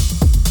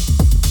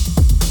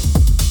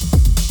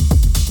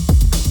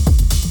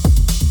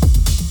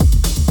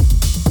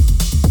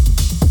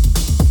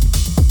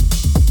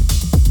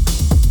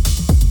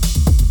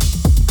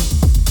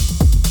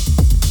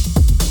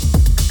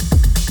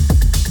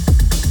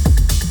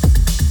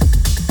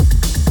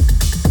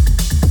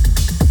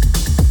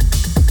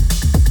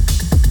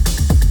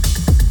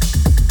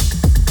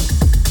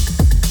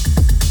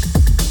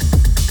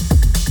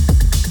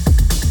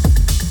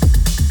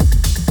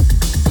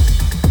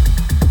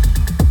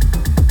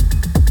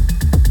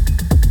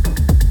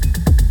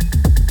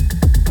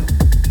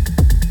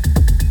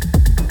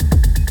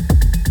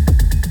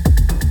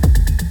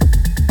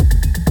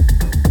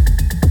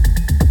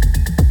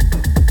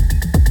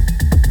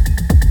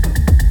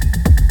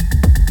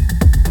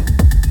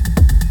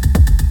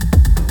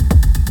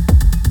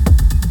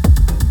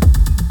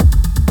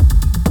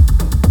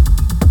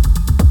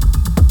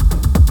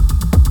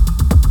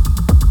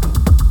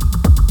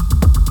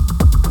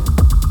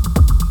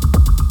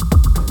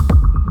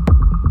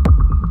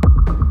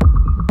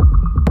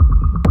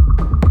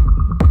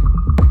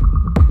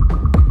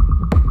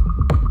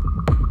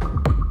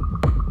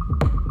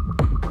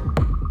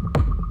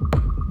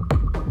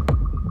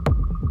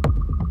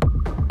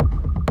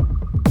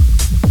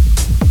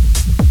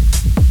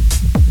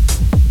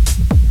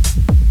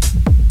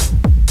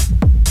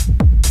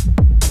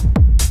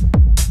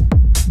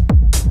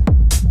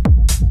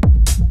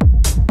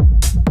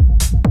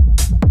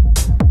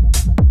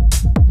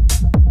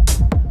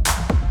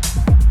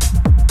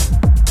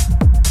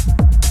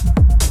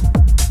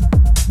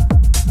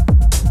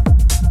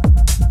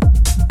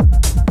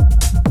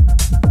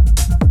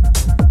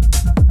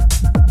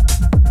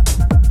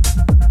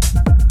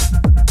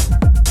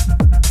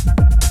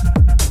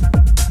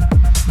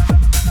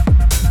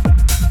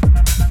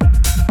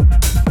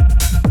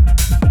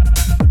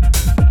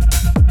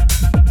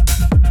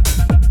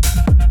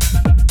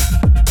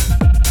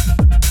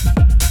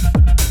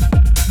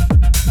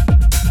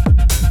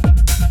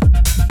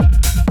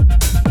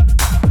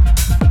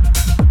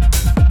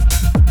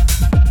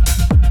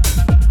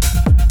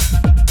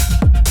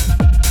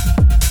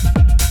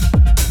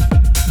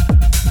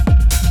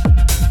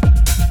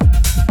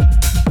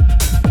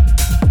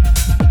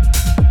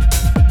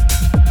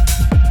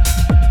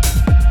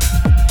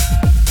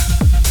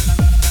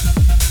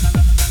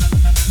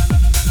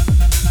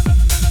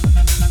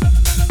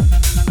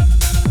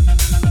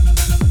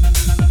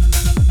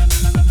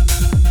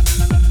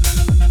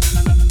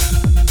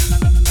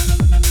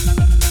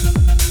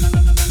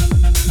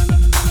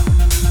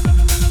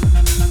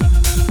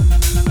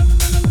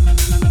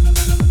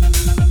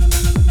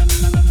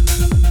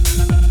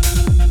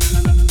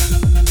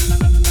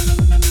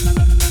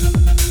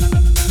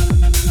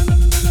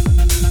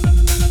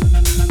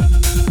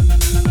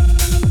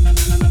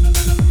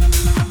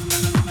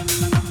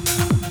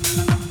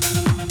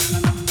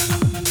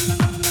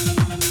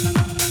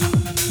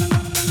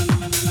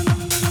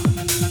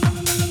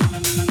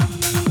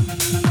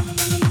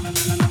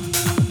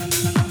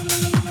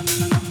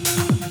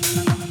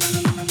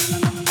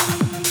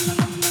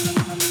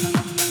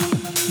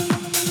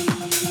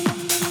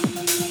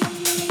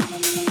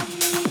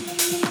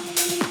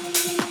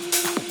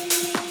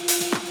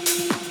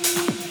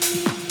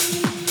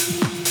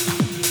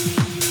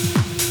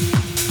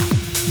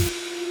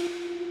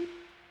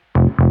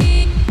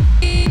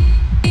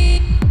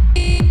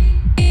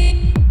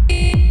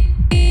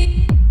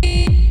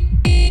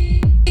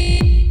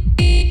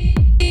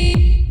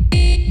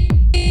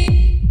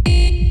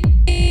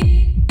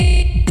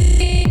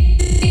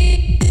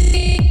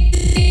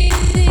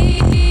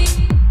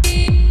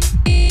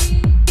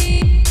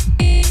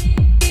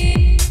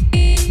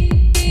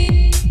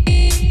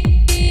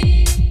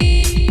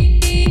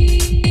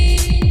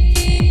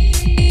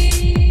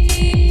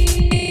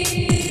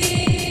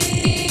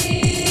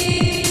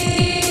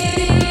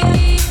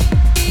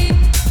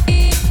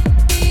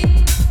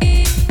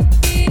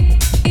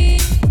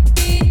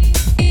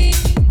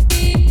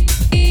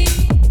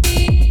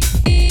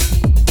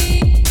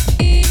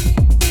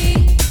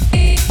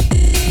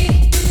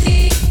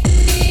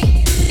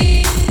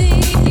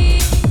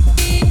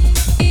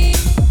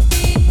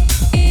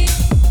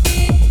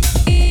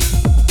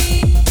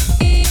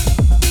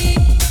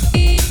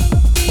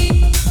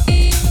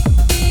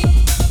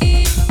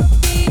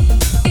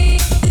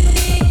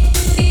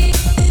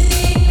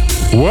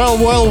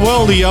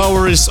 Well, the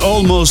hour is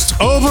almost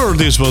over.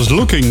 This was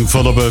Looking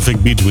for the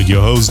Perfect Beat with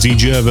your host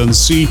DJ Evan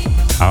C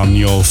on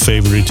your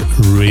favorite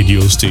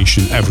radio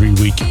station every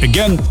week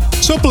again.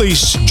 So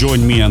please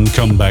join me and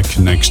come back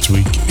next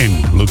week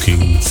in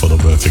Looking for the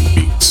Perfect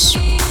Beats.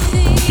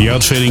 The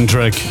outfitting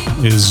track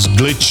is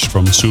Glitch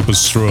from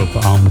Superstrobe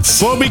on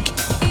Phobic,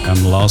 and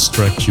the last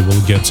track you will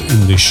get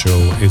in this show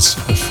is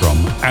from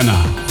Anna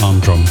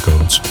on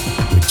Drumcode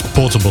with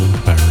Portable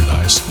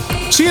Paradise.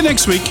 See you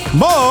next week.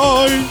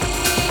 Bye!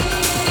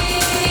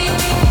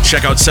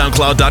 Check out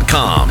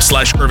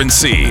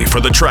SoundCloud.com/IrvinC for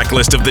the track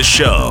list of this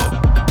show.